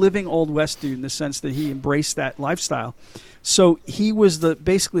a living Old West dude in the sense that he embraced that lifestyle. So he was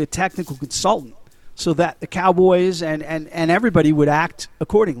basically a technical consultant, so that the cowboys and everybody would act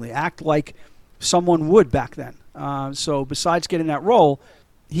accordingly, act like someone would back then. So besides getting that role,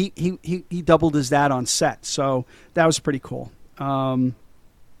 he doubled as that on set. So that was pretty cool.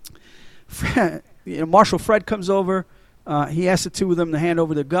 Marshal Fred comes over. He asks the two of them to hand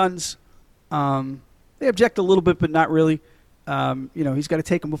over their guns. They object a little bit, but not really. He's got to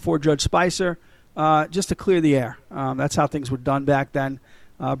take them before Judge Spicer just to clear the air. That's how things were done back then.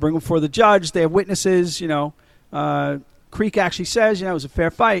 Bring them before the judge. They have witnesses. Creek actually says, it was a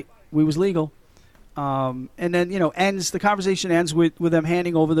fair fight. We was legal. And then, the conversation ends with them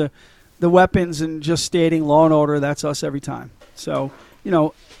handing over the weapons and just stating law and order. That's us every time. So,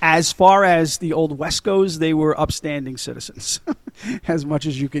 as far as the Old West goes, they were upstanding citizens as much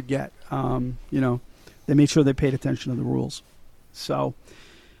as you could get. They made sure they paid attention to the rules. So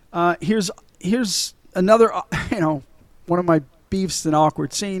here's another, one of my beefs, an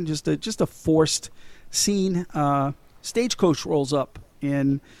awkward scene, just a forced scene. Stagecoach rolls up,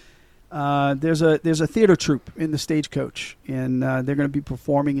 and there's a theater troupe in the Stagecoach, and they're going to be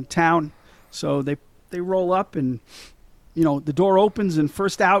performing in town. So they roll up, and the door opens, and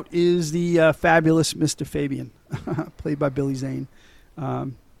first out is the fabulous Mr. Fabian, played by Billy Zane.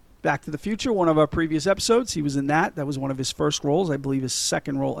 Back to the Future, one of our previous episodes, he was in that. That was one of his first roles, I believe his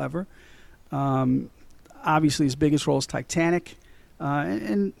second role ever. Obviously, his biggest role is Titanic,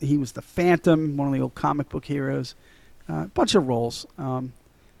 and he was the Phantom, one of the old comic book heroes. A bunch of roles.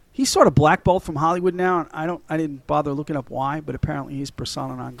 He's sort of blackballed from Hollywood now. I didn't bother looking up why, but apparently he's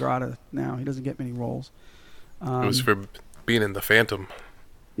persona non grata now. He doesn't get many roles. It was for being in the Phantom.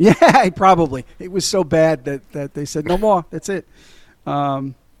 Yeah, probably. It was so bad that they said no more. That's it.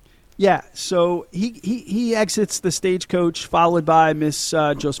 Yeah, so he exits the stagecoach, followed by Miss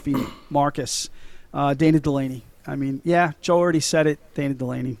Josephine Marcus, Dana Delaney. I mean, yeah, Joe already said it. Dana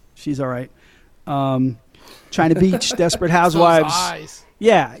Delaney, she's all right. China Beach, Desperate Housewives. Those eyes.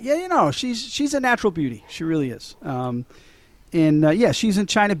 Yeah, you know, she's a natural beauty. She really is. Yeah, she's in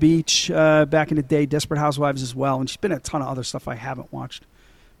China Beach back in the day, Desperate Housewives as well, and she's been in a ton of other stuff I haven't watched.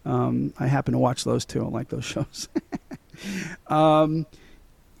 I happen to watch those too. I like those shows.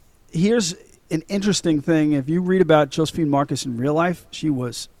 Here's an interesting thing. If you read about Josephine Marcus in real life, she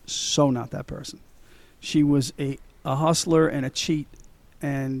was so not that person. She was a hustler and a cheat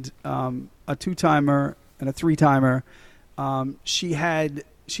and a two-timer and a three-timer. She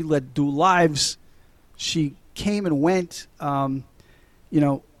led dual lives. She came and went. I'll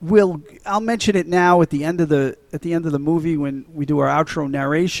mention it now at the end of the movie when we do our outro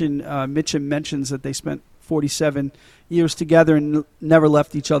narration. Mitchum mentions that they spent 47 years together and never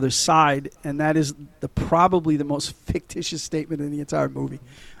left each other's side, and that is probably the most fictitious statement in the entire movie.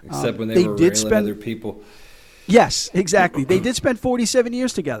 Except when they were railing other people. Yes, exactly. They did spend 47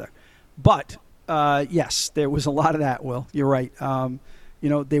 years together, but yes, there was a lot of that. Will, you're right.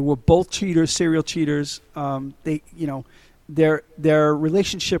 They were both cheaters, serial cheaters. Their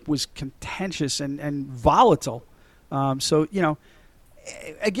relationship was contentious and volatile.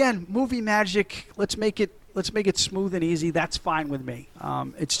 Again, movie magic. Let's make it smooth and easy. That's fine with me.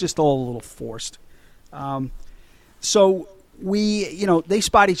 It's just all a little forced. So they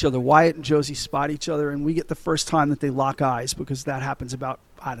spot each other. Wyatt and Josie spot each other, and we get the first time that they lock eyes because that happens about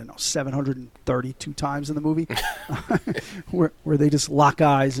 732 times in the movie, where they just lock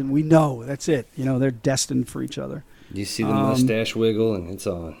eyes, and we know that's it. They're destined for each other. You see the mustache wiggle, and it's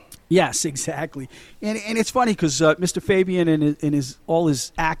on. Yes, exactly. And it's funny because Mr. Fabian in his all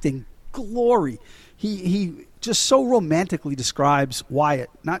his acting glory, he just so romantically describes Wyatt,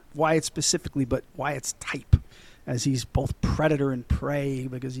 not Wyatt specifically, but Wyatt's type, as he's both predator and prey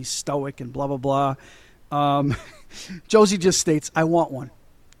because he's stoic and blah, blah, blah. Josie just states, I want one.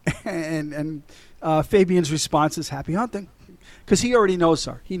 and Fabian's response is happy hunting because he already knows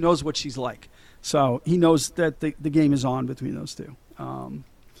her. He knows what she's like. So he knows that the game is on between those two.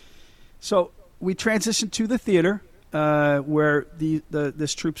 So we transition to the theater where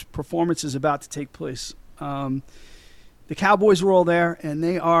this troupe's performance is about to take place. The Cowboys were all there, and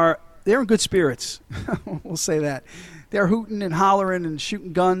they're in good spirits. We'll say that. They're hooting and hollering and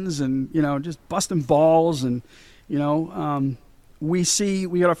shooting guns and just busting balls and we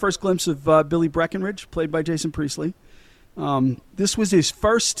got our first glimpse of Billy Breckenridge, played by Jason Priestley. This was his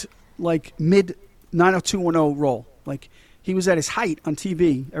first mid 90210 role. He was at his height on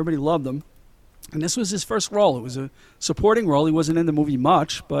TV. Everybody loved him. And this was his first role. It was a supporting role. He wasn't in the movie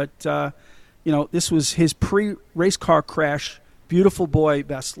much, but this was his pre-race car crash, beautiful boy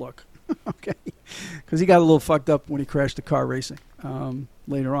best look. Okay, because he got a little fucked up when he crashed the car racing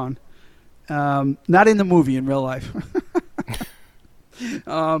later on. Not in the movie, in real life.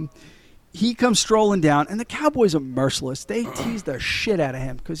 He comes strolling down, and the Cowboys are merciless. They tease the shit out of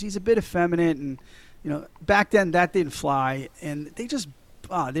him because he's a bit effeminate, and back then that didn't fly. And they just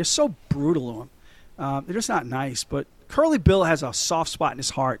they're so brutal to him. They're just not nice. But Curly Bill has a soft spot in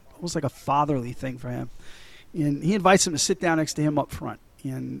his heart, almost like a fatherly thing for him. And he invites him to sit down next to him up front,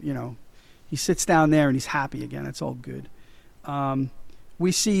 and he sits down there and he's happy again. It's all good.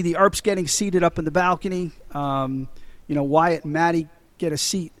 We see the Earps getting seated up in the balcony. Wyatt and Maddie get a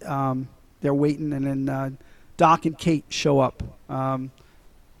seat. They're waiting, and then Doc and Kate show up.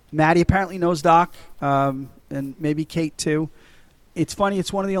 Maddie apparently knows Doc, and maybe Kate too. It's funny.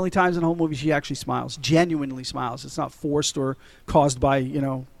 It's one of the only times in the whole movie she actually smiles, genuinely smiles. It's not forced or caused by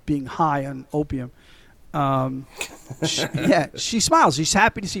being high on opium. She smiles. She's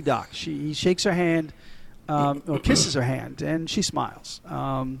happy to see Doc. He shakes her hand, or kisses her hand, and she smiles.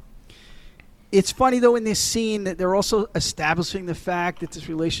 It's funny, though, in this scene that they're also establishing the fact that this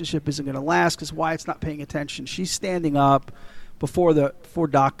relationship isn't going to last because Wyatt's not paying attention. She's standing up before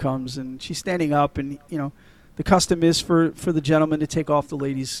Doc comes, and she's standing up, and the custom is for the gentleman to take off the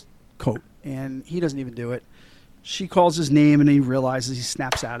lady's coat, and he doesn't even do it. She calls his name, and he realizes, he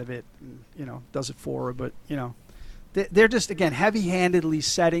snaps out of it, and does it for her. But they're just, again, heavy-handedly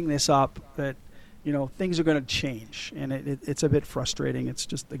setting this up that things are going to change, and it's a bit frustrating. It's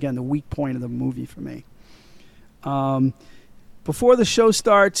just, again, the weak point of the movie for me. Before the show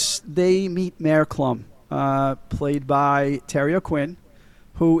starts, they meet Mayor Clum, played by Terry O'Quinn,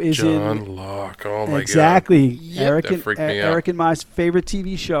 who is John Locke. Oh my exactly. God! Exactly. Eric and my favorite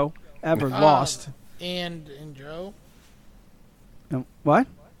TV show ever, Lost. And Joe. What?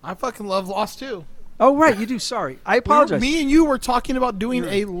 I fucking love Lost too. Oh, right, you do. Sorry. I apologize. Me and you were talking about doing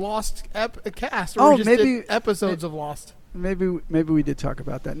a Lost cast. Or we just did episodes of Lost. Maybe we did talk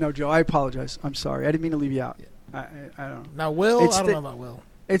about that. No, Joe, I apologize. I'm sorry. I didn't mean to leave you out. I don't know. Now, Will, I don't know about Will.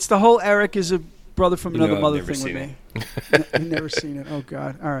 It's the whole Eric is a brother from another mother thing with me. I've never seen it. Oh,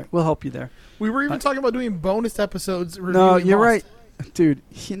 God. All right. We'll help you there. We were even talking about doing bonus episodes. No, you're Lost. right. Dude,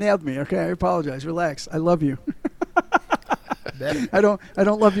 you nailed me. Okay, I apologize. Relax. I love you. I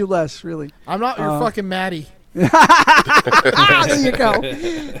don't love you less, really. I'm not your fucking Maddie. There you go.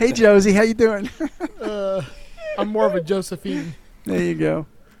 Hey, Josie, how you doing? I'm more of a Josephine. There you go.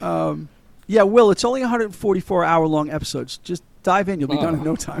 Yeah, Will, it's only 144-hour-long episodes. Just dive in. You'll be done in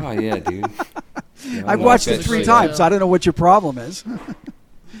no time. Oh, yeah, dude. I've watched it 3 times. I don't know what your problem is.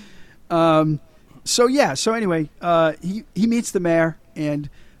 So anyway, he meets the mayor, and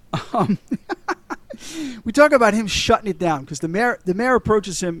we talk about him shutting it down because the mayor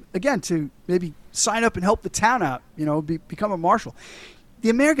approaches him again to maybe sign up and help the town out, become a marshal.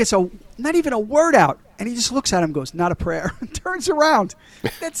 The mayor gets not even a word out, and he just looks at him and goes, "Not a prayer," and turns around.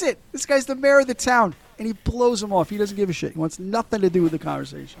 That's it. This guy's the mayor of the town, and he blows him off. He doesn't give a shit. He wants nothing to do with the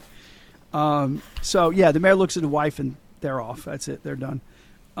conversation. The mayor looks at the wife, and they're off. That's it. They're done.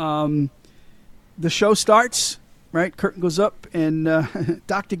 The show starts, right? Curtain goes up, and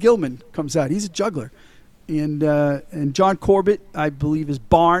Dr. Gilman comes out. He's a juggler. And John Corbett, I believe, is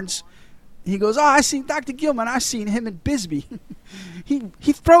Barnes. He goes, "Oh, I seen Dr. Gilman. I seen him in Bisbee. he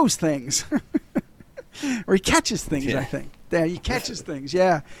throws things." Or he catches things, yeah. I think. Yeah, he catches things,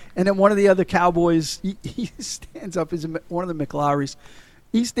 yeah. And then one of the other cowboys, he stands up, is one of the McLaurys.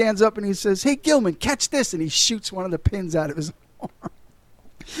 He stands up and he says, "Hey, Gilman, catch this." And he shoots one of the pins out of his arm,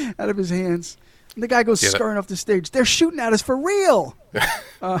 out of his hands. And the guy goes scurrying off the stage. "They're shooting at us for real."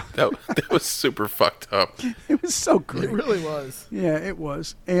 That was super fucked up. It was so great. It really was. Yeah, it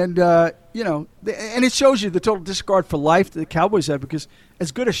was. And, and it shows you the total disregard for life that the Cowboys have, because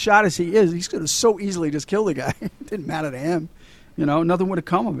as good a shot as he is, he's going to so easily just kill the guy. It didn't matter to him. Nothing would have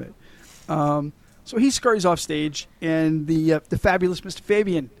come of it. So he scurries off stage, and the fabulous Mr.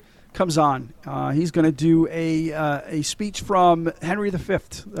 Fabian comes on. He's going to do a speech from Henry V,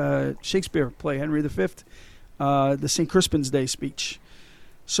 Shakespeare play Henry V, the St. Crispin's Day speech.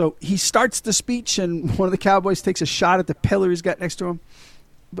 So he starts the speech, and one of the Cowboys takes a shot at the pillar he's got next to him.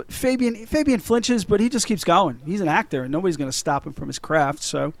 But Fabian flinches, but he just keeps going. He's an actor, and nobody's going to stop him from his craft.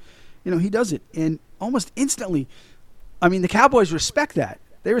 So, he does it. And almost instantly, the Cowboys respect that.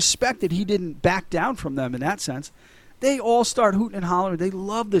 They respect that he didn't back down from them in that sense. They all start hooting and hollering. They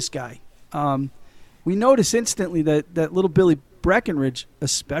love this guy. We notice instantly that little Billy Breckenridge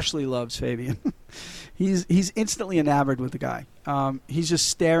especially loves Fabian. He's instantly enamored with the guy. He's just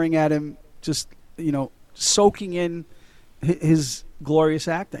staring at him, just soaking in his glorious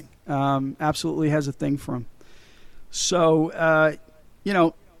acting. Absolutely has a thing for him. So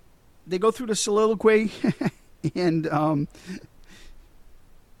they go through the soliloquy, and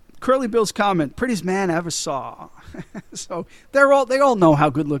Curly Bill's comment, "Prettiest man I ever saw." So they all know how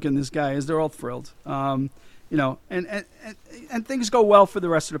good looking this guy is. They're all thrilled. And things go well for the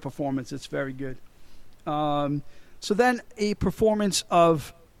rest of the performance. It's very good. So then a performance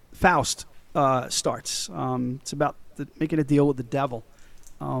of Faust starts. It's about making a deal with the devil.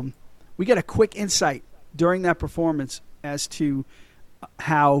 We get a quick insight during that performance as to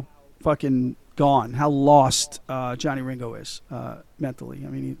how fucking gone, how lost Johnny Ringo is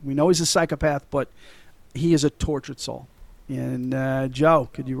mentally. We know he's a psychopath, but he is a tortured soul. And Joe,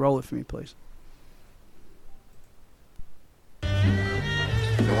 could you roll it for me, please?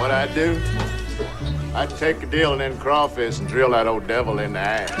 And what I do? I take a deal and then crawfish and drill that old devil in the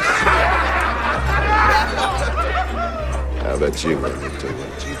ass. How about you? Let me tell you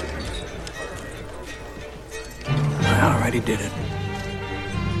what you did. I already did it.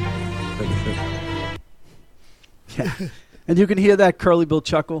 Yeah. And you can hear that Curly Bill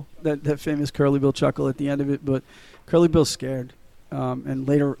chuckle, that famous Curly Bill chuckle at the end of it. But Curly Bill's scared, and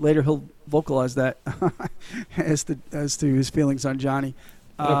later he'll vocalize that as to his feelings on Johnny.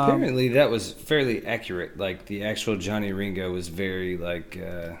 Apparently, that was fairly accurate. Like the actual Johnny Ringo was very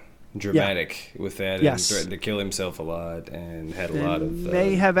dramatic with that, and threatened to kill himself a lot, and had a lot of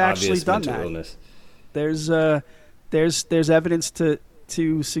may have actually done that. Illness. There's evidence to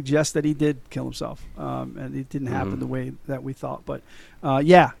suggest that he did kill himself, and it didn't happen the way that we thought. But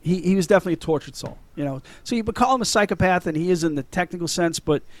he was definitely a tortured soul. So you would call him a psychopath, and he is in the technical sense,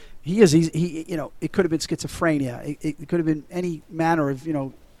 but he is. It could have been schizophrenia. It could have been any manner of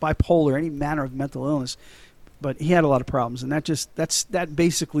bipolar, any manner of mental illness. But he had a lot of problems, and that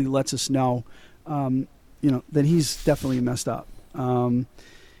basically lets us know, that he's definitely messed up.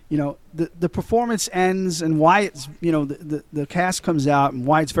 the performance ends, and Wyatt's, the cast comes out, and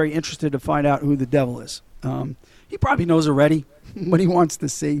Wyatt's very interested to find out who the devil is. He probably knows already what he wants to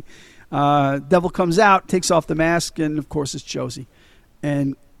see. Devil comes out, takes off the mask, and of course it's Josie.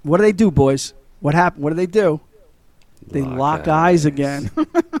 And what do they do, boys? What happened? What do they do? They lock eyes again.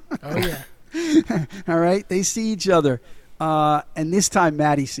 Oh yeah. All right, they see each other, and this time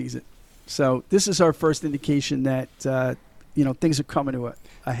Maddie sees it. So this is our first indication that things are coming to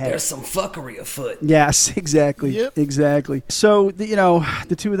a head. There's some fuckery afoot. Yes, exactly. Yep. Exactly. So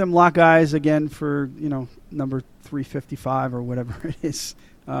the two of them lock eyes again for number 355 or whatever it is.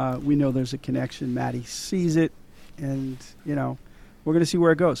 We know there's a connection. Maddie sees it, and we're gonna see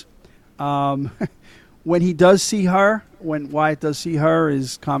where it goes. When he does see her, when Wyatt does see her,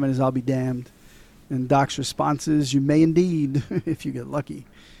 his comment is, "I'll be damned." And Doc's response is, "You may indeed, if you get lucky."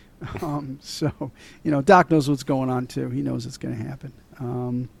 So, Doc knows what's going on, too. He knows it's going to happen.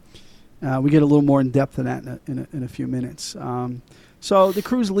 We get a little more in depth in that in a few minutes. So the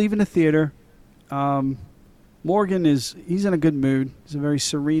crew's leaving the theater. Morgan he's in a good mood. He's in a very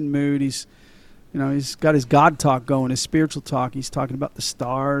serene mood. He's got his God talk going, his spiritual talk. He's talking about the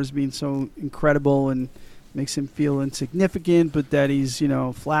stars being so incredible and makes him feel insignificant, but that he's,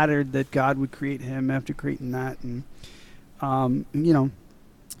 flattered that God would create him after creating that. And,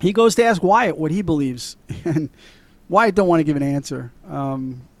 he goes to ask Wyatt what he believes. And Wyatt don't want to give an answer.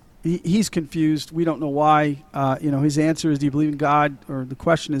 He's confused. We don't know why. His answer is, "Do you believe in God?" Or the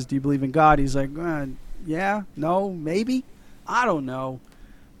question is, "Do you believe in God?" He's like, yeah, no, maybe. I don't know.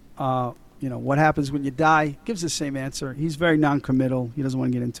 What happens when you die? Gives the same answer. He's very non-committal. He doesn't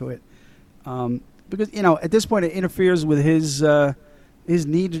want to get into it. Because, at this point it interferes with his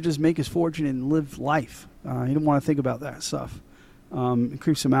need to just make his fortune and live life. He didn't want to think about that stuff. It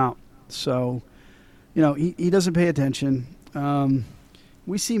creeps him out. So, he doesn't pay attention.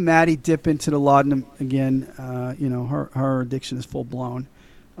 We see Maddie dip into the laudanum again. Her addiction is full blown.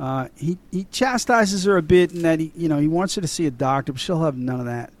 He chastises her a bit in that he wants her to see a doctor, but she'll have none of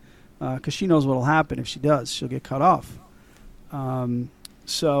that because she knows what will happen if she does. She'll get cut off.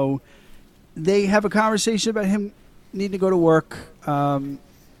 So they have a conversation about him needing to go to work.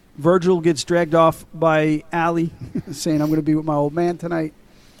 Virgil gets dragged off by Allie, saying, "I'm going to be with my old man tonight."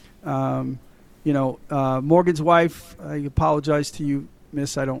 Morgan's wife, I apologize to you,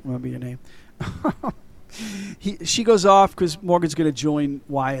 miss, I don't remember your name. She goes off because Morgan's going to join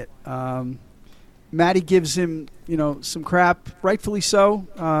Wyatt. Maddie gives him, some crap, rightfully so.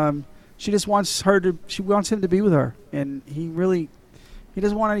 She just wants him to be with her, and he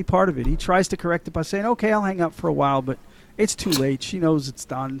doesn't want any part of it. He tries to correct it by saying, "Okay, I'll hang up for a while," but it's too late. She knows it's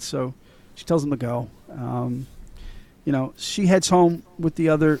done, so she tells him to go. She heads home with the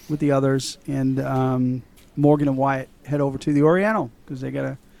others, and Morgan and Wyatt head over to the Oriental because they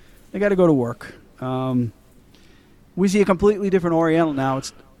gotta go to work. We see a completely different Oriental now.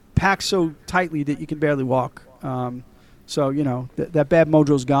 It's packed so tightly that you can barely walk. So that bad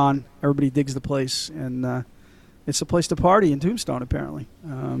mojo's gone. Everybody digs the place, and it's a place to party in Tombstone. Apparently,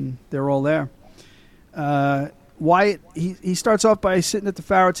 they're all there. Wyatt he starts off by sitting at the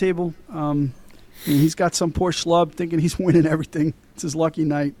faro table. He's got some poor schlub thinking he's winning everything. It's his lucky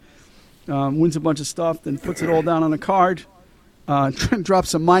night. Wins a bunch of stuff, then puts it all down on a card. Drops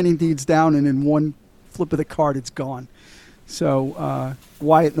some mining deeds down, and in one flip of the card, it's gone. So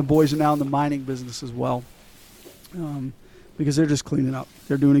Wyatt and the boys are now in the mining business as well, because they're just cleaning up.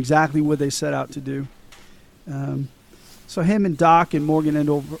 They're doing exactly what they set out to do. So him and Doc and Morgan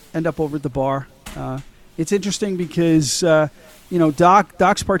end up over at the bar. It's interesting because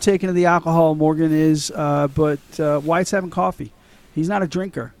Doc's partaking of the alcohol, Morgan is, but Wyatt's having coffee. He's not a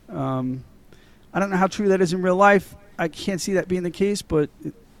drinker. I don't know how true that is in real life. I can't see that being the case, but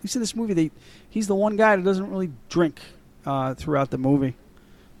at least in this movie, he's the one guy that doesn't really drink throughout the movie.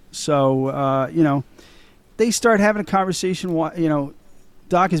 So, they start having a conversation.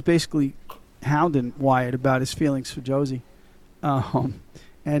 Doc is basically hounding Wyatt about his feelings for Josie.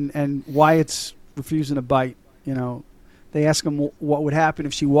 And Wyatt's refusing to bite. They ask him what would happen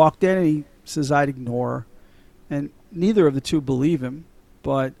if she walked in, and he says, "I'd ignore her." And neither of the two believe him,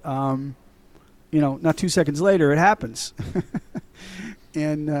 but not 2 seconds later, it happens.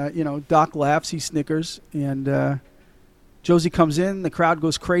 And, Doc laughs, he snickers, and Josie comes in. The crowd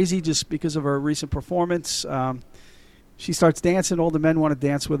goes crazy just because of her recent performance. She starts dancing. All the men want to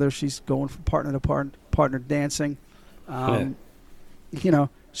dance with her. She's going from partner to partner dancing.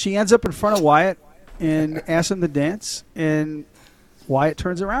 She ends up in front of Wyatt and asks him to dance, and Wyatt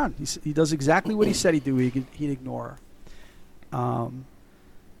turns around. He does exactly what he said he'd do. He'd ignore her.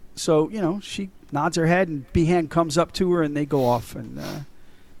 So, she nods her head, and Behan comes up to her, and they go off. And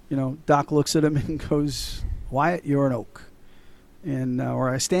Doc looks at him and goes, "Wyatt, you're an oak," and or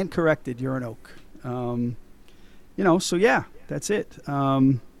I stand corrected, you're an oak. So yeah, that's it.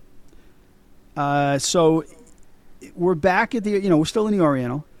 So we're back at the, we're still in the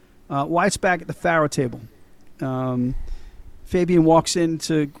Oriental. Wyatt's back at the Faro table. Fabian walks in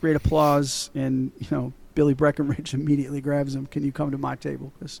to great applause, and Billy Breckenridge immediately grabs him. "Can you come to my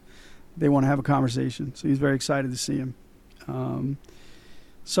table?" Because they want to have a conversation. So he's very excited to see him.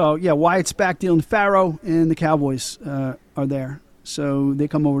 So yeah, Wyatt's back dealing with Faro, and the Cowboys are there. So they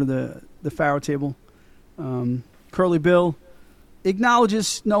come over to the Faro table. Curly Bill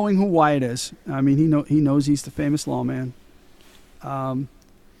acknowledges knowing who Wyatt is. I mean, he knows he's the famous lawman.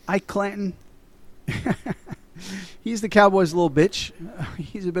 Ike Clanton, he's the Cowboys' little bitch.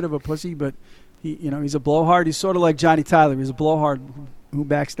 He's a bit of a pussy, but he's a blowhard. He's sort of like Johnny Tyler. He's a blowhard who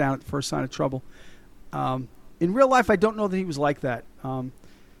backs down at the first sign of trouble. In real life, I don't know that he was like that.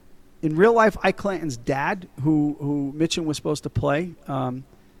 In real life, Ike Clanton's dad, who Mitchum was supposed to play,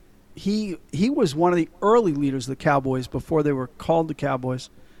 he was one of the early leaders of the Cowboys before they were called the Cowboys.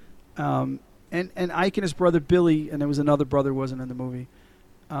 And Ike and his brother Billy, and there was another brother who wasn't in the movie.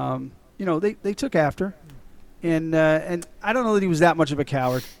 They took after, and I don't know that he was that much of a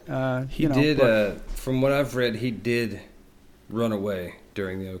coward. He did. From what I've read, he did run away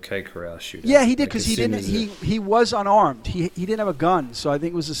during the OK Corral shooting. Yeah, he did, because he didn't. He was unarmed. He didn't have a gun, so I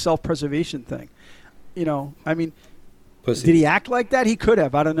think it was a self-preservation thing. I mean, pussy. Did he act like that? He could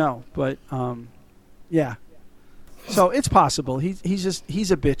have. I don't know, but yeah. So it's possible. He's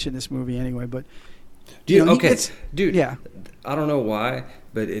a bitch in this movie anyway. But dude. Yeah. I don't know why,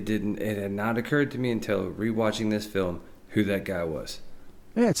 but it had not occurred to me until rewatching this film who that guy was.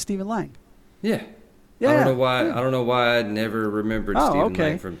 Yeah, it's Stephen Lang. Yeah. Yeah. I don't know why. Yeah. I don't know why I never remembered Stephen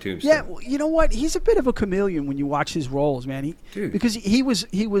Lang from Tombstone. Yeah, well, you know what? He's a bit of a chameleon when you watch his roles, man. Because he was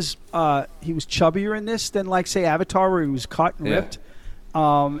chubbier in this than, like, say, Avatar, where he was cut and ripped.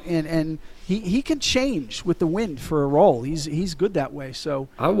 And he can change with the wind for a role. He's good that way. So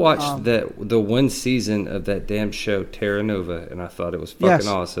I watched the one season of that damn show Terra Nova, and I thought it was fucking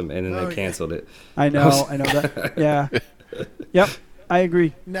awesome, and then they canceled it. I know that. Yeah. Yep. I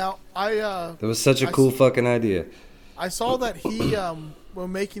agree. Now, that was such a cool fucking idea. I saw that he,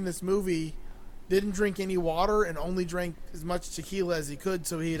 when making this movie, didn't drink any water and only drank as much tequila as he could,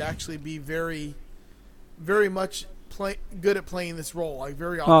 so he'd actually be very, very much good at playing this role, like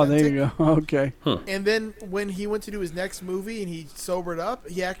very authentic. Oh, there you go. Okay. Huh. And then when he went to do his next movie and he sobered up,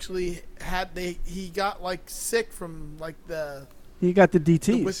 he actually he got like sick from like the. He got the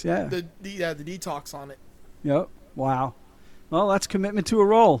DTs. The detox on it. Yep. Wow. Well, that's commitment to a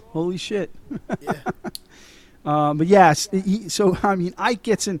role. Holy shit. Yeah. But yes, Ike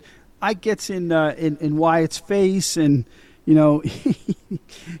gets in Wyatt's face, and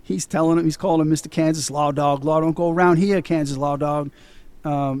he's telling him, he's calling him Mr. Kansas Law Dog. Law don't go around here, Kansas Law Dog.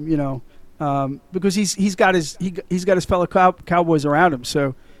 Because he's got his fellow cowboys around him,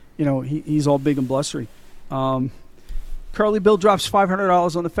 so he's all big and blustery. Curly Bill drops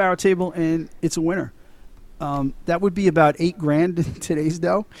 $500 on the Faro table, and it's a winner. That would be about $8,000 in today's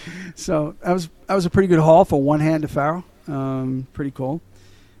dough. So that was a pretty good haul for one hand to Faro. Pretty cool.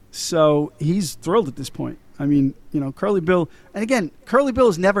 So he's thrilled at this point. I mean, Curly Bill, and again, Curly Bill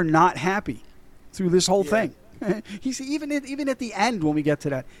is never not happy through this whole thing. He's even at the end when we get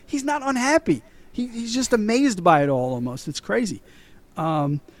to that, he's not unhappy. He's just amazed by it all almost. It's crazy.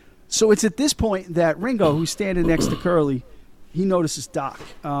 So it's at this point that Ringo, who's standing next to Curly, he notices Doc.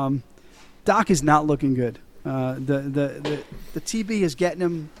 Doc is not looking good. The TB is getting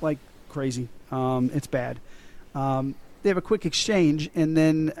him like crazy. It's bad. They have a quick exchange, and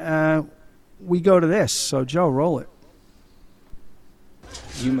then we go to this. So, Joe, roll it.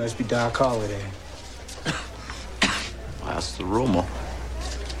 You must be Doc Holliday. That's the rumor.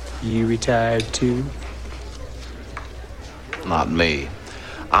 You retired too? Not me.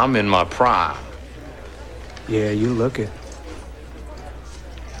 I'm in my prime. Yeah, you look it.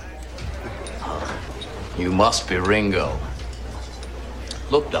 You must be Ringo.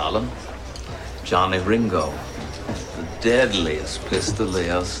 Look, darling. Johnny Ringo. The deadliest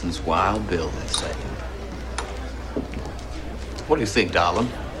pistolier since Wild Bill, they say. What do you think, darling?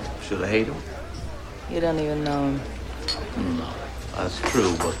 Should I hate him? You don't even know him. No, that's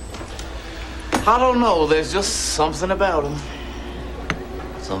true, but I don't know. There's just something about him.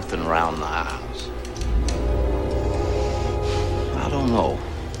 Something around the house. I don't know.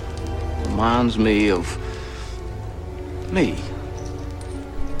 Reminds me of me.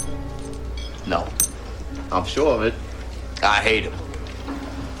 No, I'm sure of it. I hate him.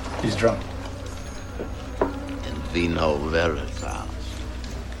 He's drunk. In vino veritas.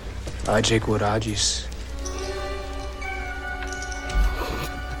 Ajay Kurajis.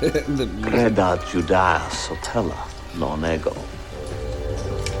 Creda Judas Sotella non ego.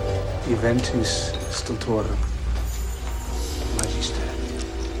 Juventus Stultorum. Magister.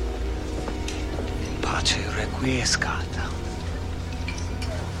 Pace requiescat.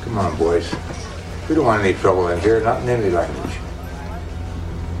 Come on, boys. We don't want any trouble in here, not in any language.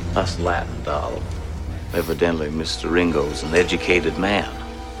 That's Latin, doll. Evidently, Mr. Ringo's an educated man.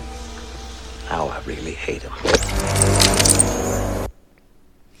 Now I really hate him.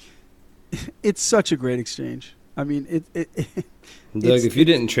 It's such a great exchange. I mean, Doug, if you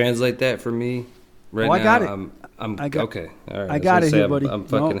didn't translate that for me right now, I got it. Okay. All right. I got it here, buddy. I'm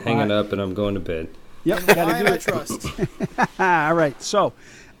fucking hanging up and I'm going to bed. Yep, gotta do it. Trust. All right. So,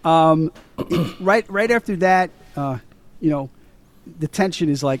 right after that, the tension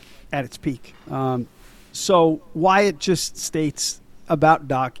is like at its peak. So Wyatt just states about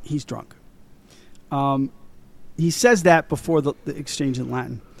Doc, he's drunk. He says that before the exchange in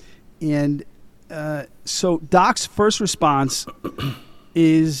Latin. And so Doc's first response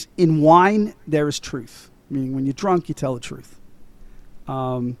is, in wine, there is truth. Meaning when you're drunk, you tell the truth.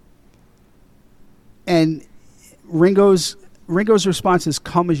 And Ringo's response is,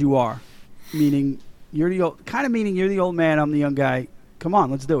 come as you are. Meaning you're the old man, I'm the young guy. Come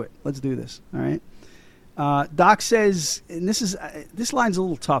on, let's do it. Let's do this. All right. Doc says, and this line's a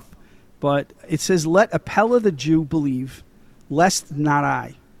little tough, but it says, let Apella the Jew believe, lest not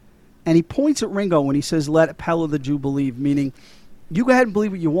I. And he points at Ringo when he says, let Apella the Jew believe, meaning you go ahead and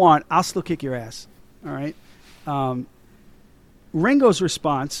believe what you want, I'll still kick your ass. All right. Ringo's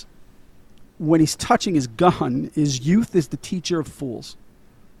response when he's touching his gun is, youth is the teacher of fools.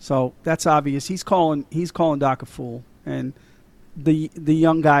 So that's obvious. He's calling Doc a fool, and the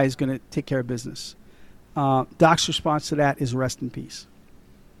young guy is going to take care of business. Doc's response to that is rest in peace.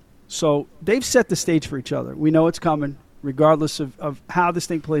 So they've set the stage for each other. We know it's coming. Regardless of how this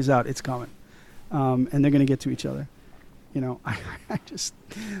thing plays out, it's coming. And they're going to get to each other. I just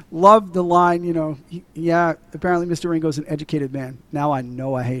love the line, apparently Mr. Ringo's an educated man. Now I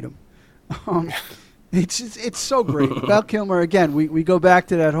know I hate him. It's so great. Val Kilmer, again, we go back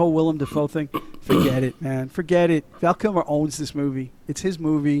to that whole Willem Dafoe thing. Forget it, man. Forget it. Val Kilmer owns this movie. It's his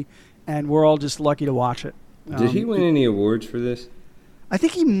movie, and we're all just lucky to watch it. Did he win any awards for this? I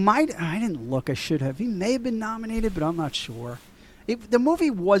think he might. I didn't look. I should have. He may have been nominated, but I'm not sure. The movie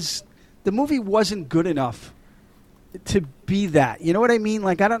wasn't good enough to be that. You know what I mean?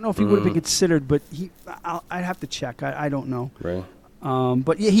 Like, I don't know if he would have been considered, but I'd have to check. I don't know. Right.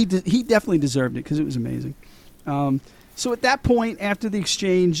 But yeah, he definitely deserved it because it was amazing. So at that point, after the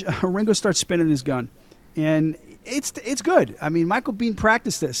exchange, Ringo starts spinning his gun, and it's good. I mean, Michael Biehn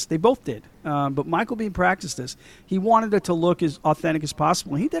practiced this. They both did. But Michael Biehn practiced this. He wanted it to look as authentic as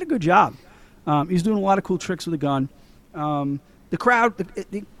possible, and he did a good job. He's doing a lot of cool tricks with the gun. The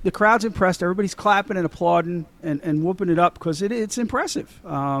crowd's impressed. Everybody's clapping and applauding and whooping it up because it's impressive.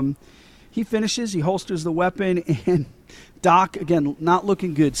 He finishes. He holsters the weapon, and Doc, again, not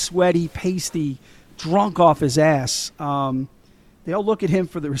looking good, sweaty, pasty, drunk off his ass. They all look at him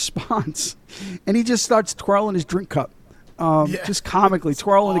for the response, and he just starts twirling his drink cup, just comically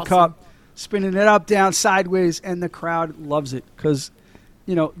twirling the cup, spinning it up, down, sideways, and the crowd loves it because,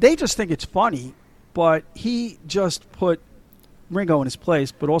 they just think it's funny, but he just put Ringo in his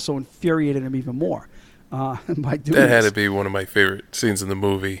place, but also infuriated him even more by doing that. Had to be one of my favorite scenes in the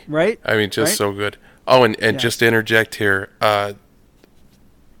movie, right? I mean, just so good. Oh, and just to interject here, as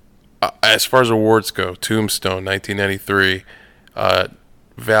far as awards go, Tombstone, 1993.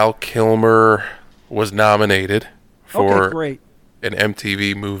 Val Kilmer was nominated for an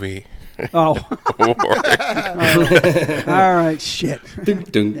MTV movie. Oh. All right, shit.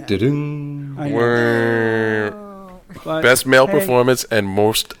 Best male performance and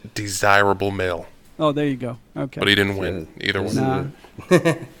most desirable male. Oh, there you go. Okay. But he didn't win either one. Nah.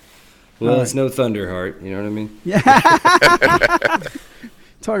 Well, it's no Thunderheart. You know what I mean? Yeah.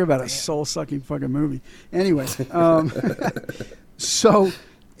 Talk about a soul-sucking fucking movie. Anyway, so,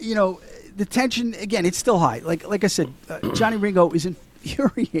 the tension, again, it's still high. Like I said, Johnny Ringo is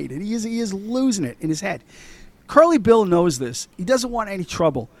infuriated. He is losing it in his head. Curly Bill knows this. He doesn't want any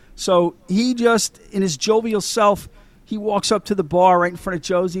trouble. So he just, in his jovial self, he walks up to the bar right in front of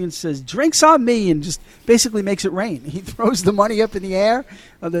Josie and says, "Drinks on me," and just basically makes it rain. He throws the money up in the air,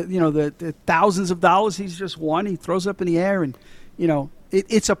 the thousands of dollars he's just won. He throws it up in the air, and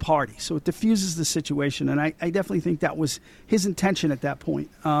it's a party. So it diffuses the situation, and I definitely think that was his intention at that point.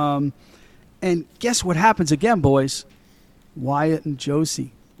 And guess what happens again, boys? Wyatt and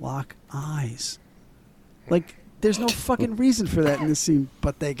Josie lock eyes. Like, there's no fucking reason for that in this scene,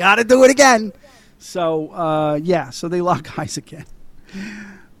 but they got to do it again. So, so they lock eyes again.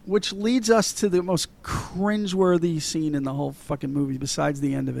 Which leads us to the most cringeworthy scene in the whole fucking movie, besides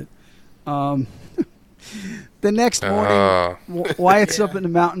the end of it. The next morning, Wyatt's up in the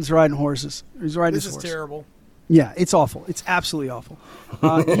mountains riding horses. He's riding his horse. This is terrible. Yeah, it's awful. It's absolutely awful.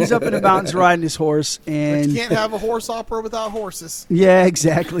 He's up in the mountains riding his horse, and you can't have a horse opera without horses. Yeah,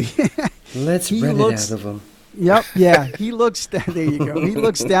 exactly. Let's rent it out of him. Yep. Yeah. He looks. There you go. He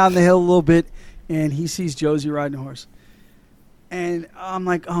looks down the hill a little bit, and he sees Josie riding a horse. And I'm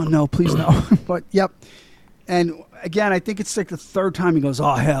like, oh no, please no. But yep. And again, I think it's like the third time he goes,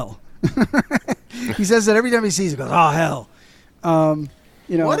 oh hell. He says that every time he sees it, he goes, oh hell.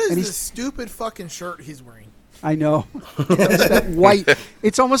 What is this stupid fucking shirt he's wearing? I know. It's that white.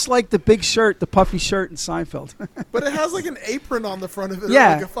 It's almost like the big shirt, the puffy shirt in Seinfeld. But it has like an apron on the front of it.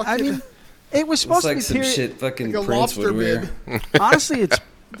 Yeah, like a fucking, I mean, it was supposed like to be some shit fucking like a Prince would wear. Honestly, it's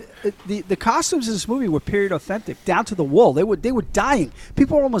the costumes in this movie were period authentic, down to the wool. They were dying.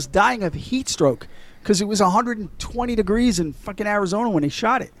 People were almost dying of heat stroke because it was 120 degrees in fucking Arizona when they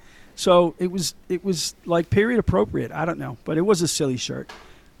shot it. So it was like period appropriate. I don't know, but it was a silly shirt.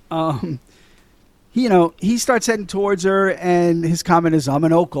 He starts heading towards her, and his comment is, "I'm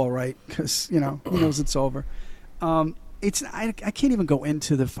an oak, all right," because he knows it's over. I can't even go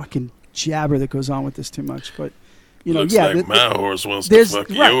into the fucking jabber that goes on with this too much, but looks like my horse wants to fuck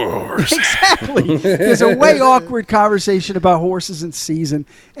your horse. Exactly. There's a way awkward conversation about horses in season,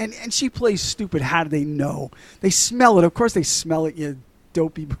 and she plays stupid. How do they know? They smell it. Of course, they smell it. You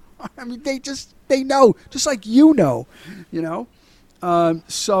dopey. I mean, they know, just like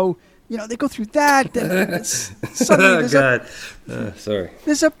So. They go through that. Then suddenly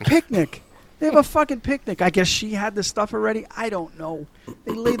there's a picnic. They have a fucking picnic. I guess she had the stuff already. I don't know.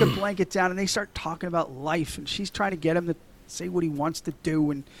 They lay the blanket down and they start talking about life. And she's trying to get him to say what he wants to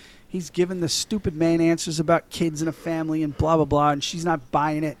do. And he's giving the stupid man answers about kids and a family and blah, blah, blah. And she's not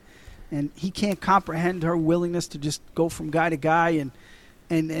buying it. And he can't comprehend her willingness to just go from guy to guy.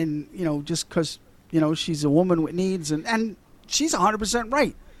 And just because, she's a woman with needs. And she's 100%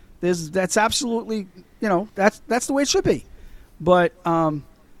 right. That's absolutely, that's the way it should be. But,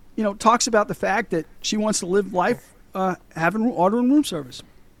 talks about the fact that she wants to live life ordering room service.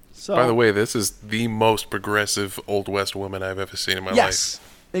 So, by the way, this is the most progressive Old West woman I've ever seen in my life. Yes,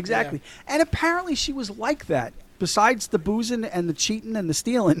 exactly. Yeah. And apparently she was like that. Besides the boozing and the cheating and the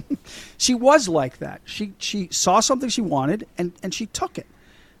stealing, she was like that. She saw something she wanted, and she took it.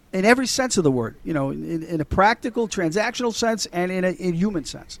 In every sense of the word, in a practical, transactional sense and in a human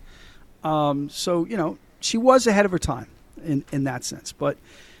sense. So, she was ahead of her time in that sense. But,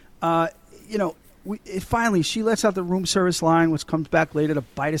 finally, she lets out the room service line, which comes back later to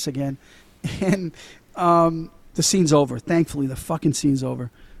bite us again. And the scene's over. Thankfully, the fucking scene's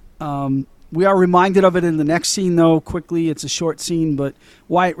over. We are reminded of it in the next scene, though, quickly. It's a short scene, but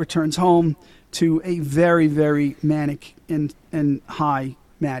Wyatt returns home to a very, very manic and high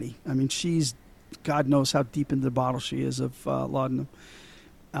Maddie. I mean, she's, God knows how deep into the bottle she is of laudanum.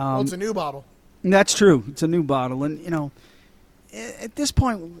 It's a new bottle. That's true. It's a new bottle. And, at this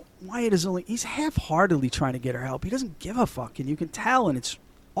point, Wyatt he's half-heartedly trying to get her help. He doesn't give a fuck, and you can tell, and it's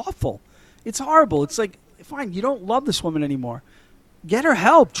awful. It's horrible. It's like, fine, you don't love this woman anymore. Get her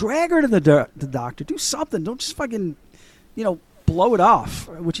help. Drag her to the doctor. Do something. Don't just fucking, blow it off,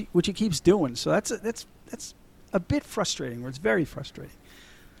 which he keeps doing. So that's a bit frustrating, or it's very frustrating.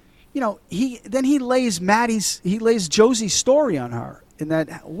 He lays Josie's story on her. In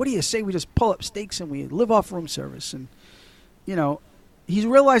that, what do you say we just pull up stakes and we live off room service? And, he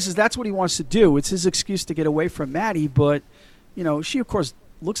realizes that's what he wants to do. It's his excuse to get away from Maddie. But, she, of course,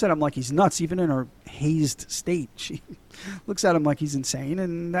 looks at him like he's nuts, even in her hazed state. She looks at him like he's insane.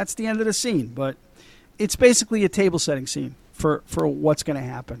 And that's the end of the scene. But it's basically a table-setting scene for what's going to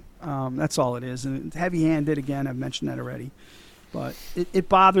happen. That's all it is. And it's heavy-handed, again. I've mentioned that already. But it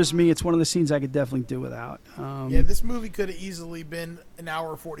bothers me. It's one of the scenes I could definitely do without. This movie could have easily been an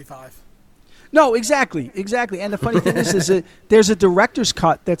hour 45. No, exactly. And the funny thing is that there's a director's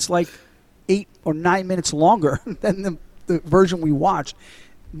cut that's like 8 or 9 minutes longer than the version we watched.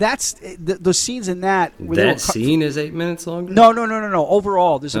 That's the scenes in that. That scene is 8 minutes longer? No.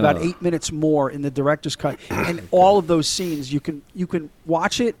 Overall, there's about 8 minutes more in the director's cut, and all of those scenes you can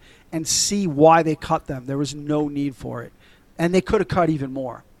watch it and see why they cut them. There was no need for it. And they could have cut even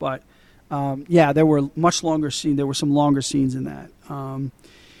more. But, there were much longer scenes. There were some longer scenes in that.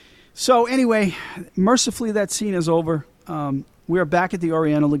 So, anyway, mercifully, that scene is over. We are back at the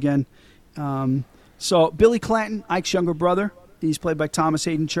Oriental again. So, Billy Clanton, Ike's younger brother, he's played by Thomas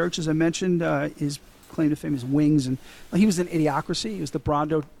Hayden Church, as I mentioned, is claim to fame is Wings, and he was in Idiocracy. He was the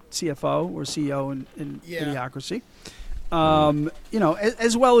Brando CFO or CEO in Idiocracy.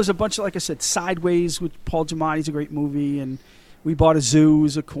 As well as a bunch of, like I said, Sideways with Paul Giamatti's a great movie, and We Bought a Zoo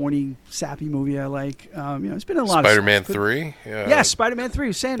is a corny, sappy movie I like. It's been in a lot Spider-Man of stuff. 3? Yes, Spider-Man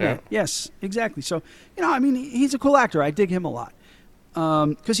 3, Sandman. Yeah. Yes, exactly. So, he's a cool actor. I dig him a lot.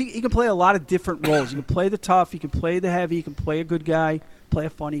 Because he can play a lot of different roles. He can play the tough, he can play the heavy, he can play a good guy, play a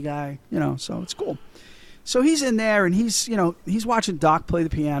funny guy, so it's cool. So he's in there, and he's watching Doc play the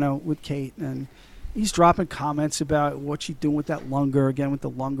piano with Kate, and he's dropping comments about what she's doing with that lunger, again with the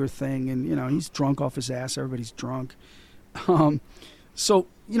lunger thing, and, he's drunk off his ass, everybody's drunk. So,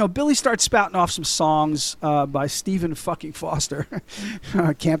 Billy starts spouting off some songs by Stephen fucking Foster,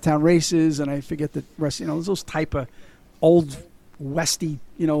 Camptown Races, and I forget the rest, those type of old Westy,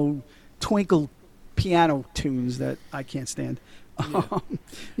 twinkle piano tunes that I can't stand. Yeah.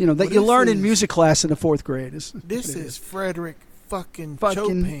 That you learn in music class in the 4th grade. This is Frederick fucking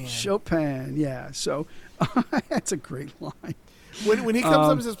Chopin, yeah. So that's a great line. When he comes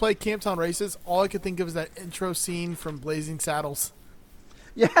up and says play Camptown Races, all I could think of is that intro scene from Blazing Saddles.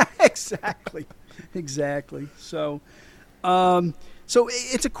 Yeah, exactly. So,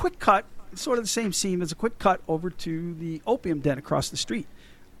 it's a quick cut. It's sort of the same scene. It's a quick cut over to the opium den across the street.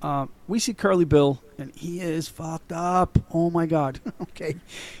 We see Curly Bill, and he is fucked up. Oh, my God. Okay.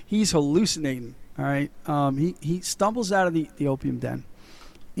 He's hallucinating, all right? He stumbles out of the opium den,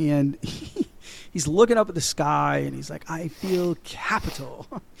 and he's looking up at the sky, and he's like, I feel capital.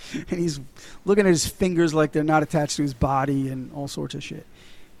 And he's looking at his fingers like they're not attached to his body and all sorts of shit.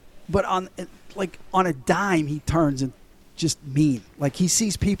 But on a dime, he turns and just mean. Like, he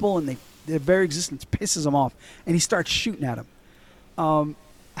sees people, and their very existence pisses him off, and he starts shooting at them.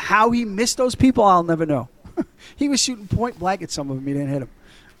 How he missed those people, I'll never know. He was shooting point blank at some of them. He didn't hit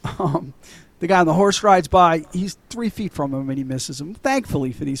them. The guy on the horse rides by. He's 3 feet from him, and he misses him.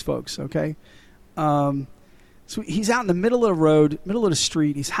 Thankfully for these folks, okay? So he's out in the middle of the road, middle of the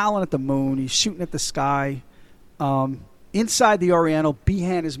street. He's howling at the moon. He's shooting at the sky. Inside the Oriental,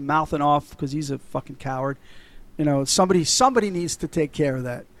 Behan is mouthing off because he's a fucking coward. Somebody needs to take care of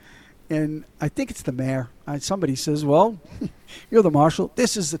that. And I think it's the mayor. Somebody says, well, you're the marshal.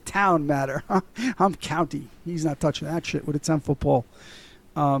 This is a town matter. I'm county. He's not touching that shit with a 10-foot pole.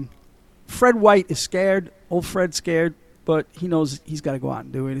 Fred White is scared. Old Fred's scared, but he knows he's got to go out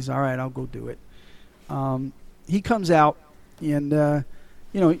and do it. He's all right, I'll go do it. He comes out, and,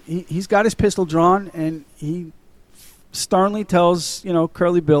 he's got his pistol drawn, and he sternly tells,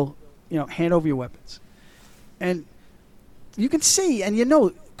 Curly Bill, hand over your weapons. And you can see, and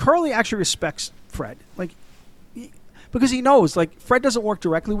Curly actually respects Fred, because he knows, Fred doesn't work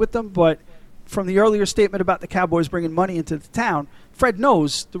directly with them, but from the earlier statement about the Cowboys bringing money into the town, Fred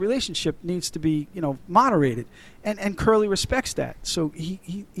knows the relationship needs to be, moderated, and Curly respects that. So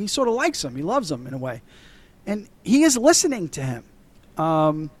he sort of likes him, he loves him in a way, and he is listening to him.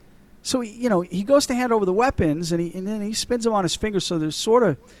 So he goes to hand over the weapons, and then he spins them on his fingers, so they're sort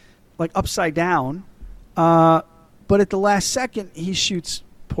of like upside down. But at the last second, he shoots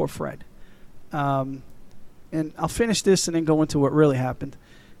poor Fred. And I'll finish this and then go into what really happened.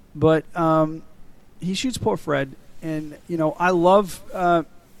 But he shoots poor Fred. And, I love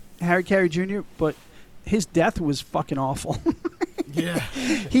Harry Carey Jr., but his death was fucking awful. Yeah.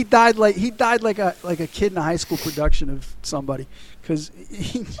 He died like a kid in a high school production of somebody. Because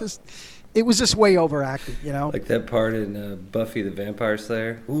it was just way overacted, Like that part in Buffy the Vampire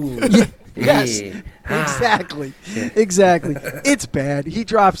Slayer. Ooh. Yes, exactly. Exactly. It's bad. He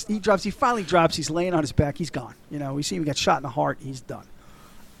finally drops. He's laying on his back. He's gone. We see him get shot in the heart. He's done.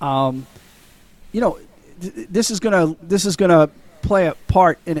 This is gonna play a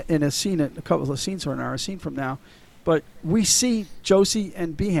part in a scene, a couple of scenes from now, a scene from now. But we see Josie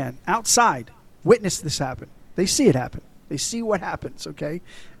and Behan outside witness this happen. They see it happen. They see what happens, okay?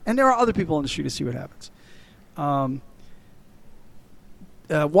 And there are other people in the street to see what happens.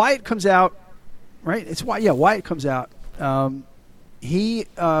 Wyatt comes out, right? Wyatt comes out. He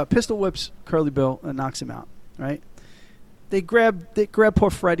pistol whips Curly Bill and knocks him out, right? They grab poor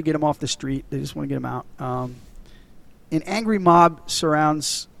Fred to get him off the street. They just want to get him out. An angry mob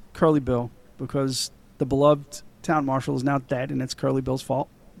surrounds Curly Bill because the beloved town marshal is now dead, and it's Curly Bill's fault.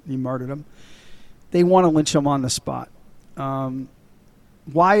 He murdered him. They want to lynch him on the spot.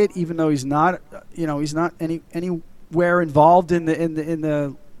 Wyatt, even though he's not anywhere involved in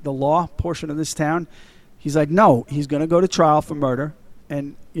the law portion of this town, he's like, no, he's going to go to trial for murder,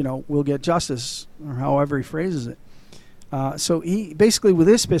 and we'll get justice, or however he phrases it. So he basically, with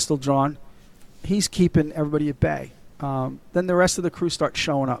his pistol drawn, he's keeping everybody at bay. Then the rest of the crew start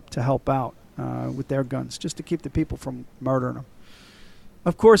showing up to help out. with their guns, just to keep the people from murdering them.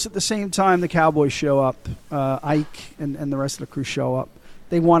 Of course, at the same time, the Cowboys show up. Ike and the rest of the crew show up.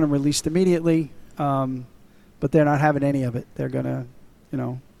 They want him released immediately, but they're not having any of it. They're gonna,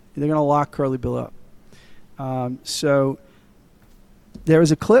 they're gonna lock Curly Bill up. So there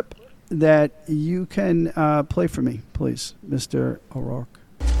is a clip that you can play for me, please, Mr. O'Rourke.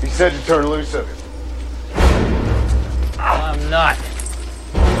 He said to turn loose of him. I'm not.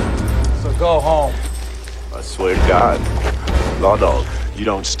 So go home. I swear to God, Law Dog, you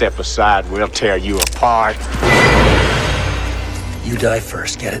don't step aside, we'll tear you apart. You die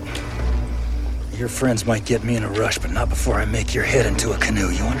first, get it? Your friends might get me in a rush, but not before I make your head into a canoe.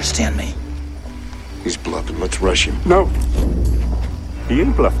 You understand me? He's bluffing. Let's rush him. No. He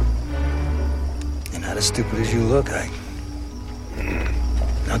ain't bluffing. You're not as stupid as you look, Ike.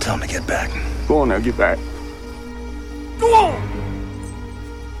 Now tell him to get back. Go on now, get back. Go on!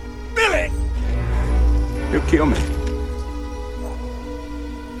 Billy! He'll kill me.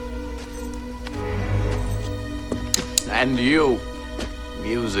 And you,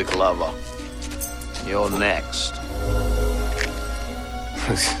 music lover, you're next.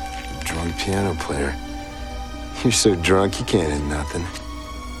 Drunk piano player. You're so drunk you can't hit nothing.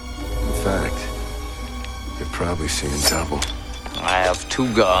 In fact, you're probably seeing double. I have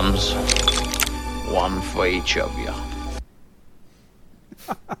 2 guns, one for each of you.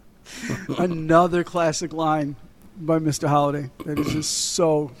 Another classic line by Mr. Holiday that is just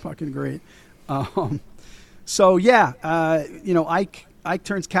so fucking great. So yeah, Ike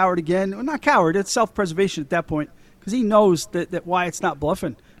turns coward again. Well, not coward. It's self-preservation at that point because he knows that Wyatt's not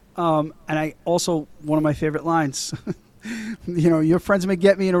bluffing. And I also, one of my favorite lines, your friends may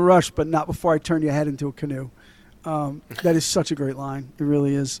get me in a rush, but not before I turn your head into a canoe. That is such a great line. It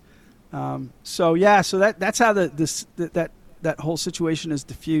really is. So that's how that whole situation is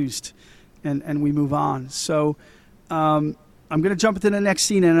diffused, and we move on. So I'm going to jump into the next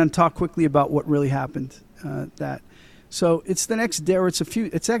scene and then talk quickly about what really happened. So it's the next day, or it's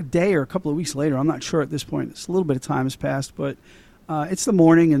that day or a couple of weeks later. I'm not sure at this point. It's a little bit of time has passed, but it's the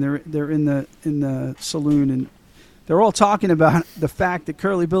morning, and they're in the saloon, and they're all talking about the fact that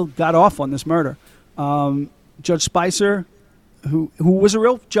Curly Bill got off on this murder. Judge Spicer, who was a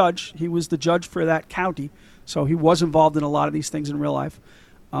real judge, he was the judge for that county, so he was involved in a lot of these things in real life.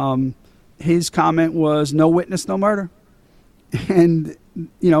 His comment was, "No witness, no murder," and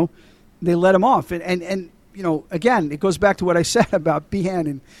they let him off. And again, it goes back to what I said about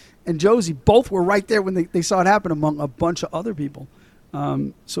Behan and Josie. Both were right there when they saw it happen among a bunch of other people.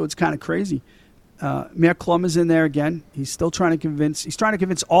 So it's kind of crazy. Mayor Klum is in there again. He's still trying to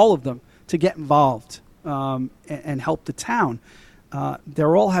convince all of them to get involved and help the town.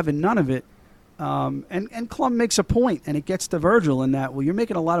 They're all having none of it. And Klum makes a point, and it gets to Virgil in that, well, you're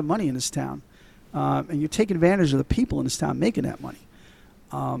making a lot of money in this town, and you're taking advantage of the people in this town making that money.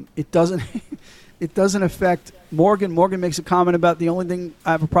 It doesn't affect Morgan. Morgan makes a comment about the only thing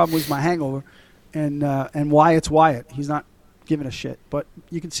I have a problem with is my hangover, and Wyatt's Wyatt. He's not giving a shit. But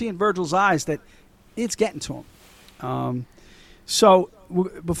you can see in Virgil's eyes that it's getting to him.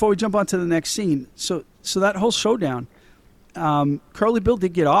 Before we jump on to the next scene, so that whole showdown, Curly Bill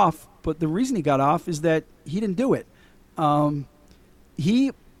did get off, but the reason he got off is that he didn't do it.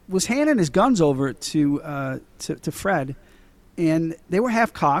 He was handing his guns over to Fred, and they were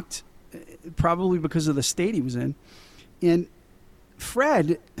half-cocked, probably because of the state he was in. And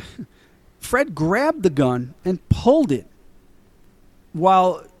Fred grabbed the gun and pulled it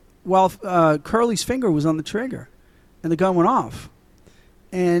while Curly's finger was on the trigger, and the gun went off.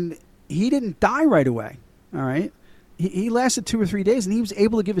 And he didn't die right away, all right? He lasted 2 or 3 days, and he was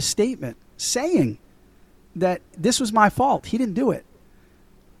able to give a statement saying that this was my fault. He didn't do it.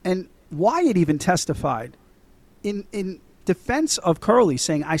 And Wyatt even testified in defense of Curly,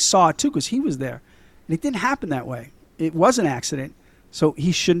 saying, I saw it too, because he was there. And it didn't happen that way. It was an accident, so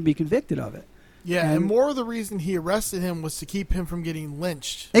he shouldn't be convicted of it. Yeah, and more of the reason he arrested him was to keep him from getting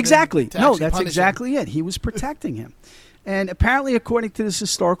lynched. Exactly. No, that's exactly it. He was protecting him. And apparently, according to this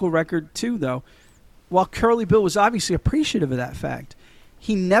historical record, too, though, while Curly Bill was obviously appreciative of that fact,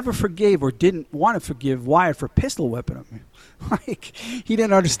 he never forgave or didn't want to forgive Wyatt for pistol whipping him. Like, he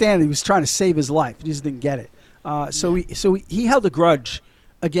didn't understand it. He was trying to save his life. He just didn't get it. So he held a grudge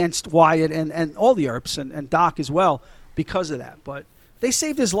against Wyatt and all the Earps and Doc as well because of that. But they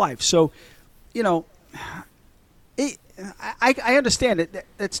saved his life. So, I understand it.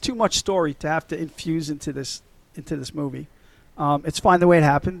 That's too much story to have to infuse into this movie. It's fine the way it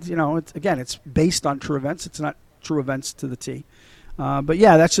happened. It's based on true events. It's not true events to the T. But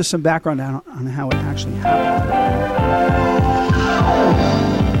yeah, that's just some background on how it actually happened.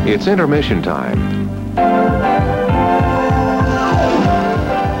 It's intermission time.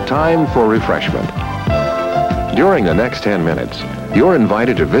 Time for refreshment. During the next 10 minutes, you're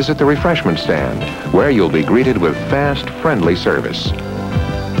invited to visit the refreshment stand, where you'll be greeted with fast, friendly service.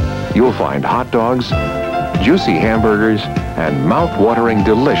 You'll find hot dogs, juicy hamburgers, and mouth-watering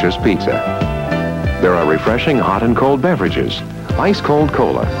delicious pizza. There are refreshing hot and cold beverages, ice-cold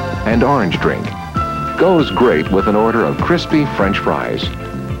cola, and orange drink. Goes great with an order of crispy French fries.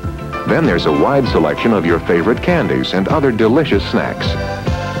 Then there's a wide selection of your favorite candies and other delicious snacks.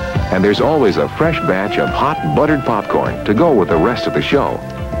 And there's always a fresh batch of hot buttered popcorn to go with the rest of the show.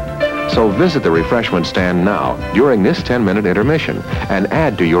 So visit the refreshment stand now during this 10-minute intermission and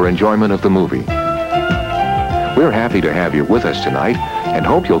add to your enjoyment of the movie. We're happy to have you with us tonight and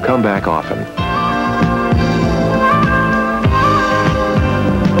hope you'll come back often.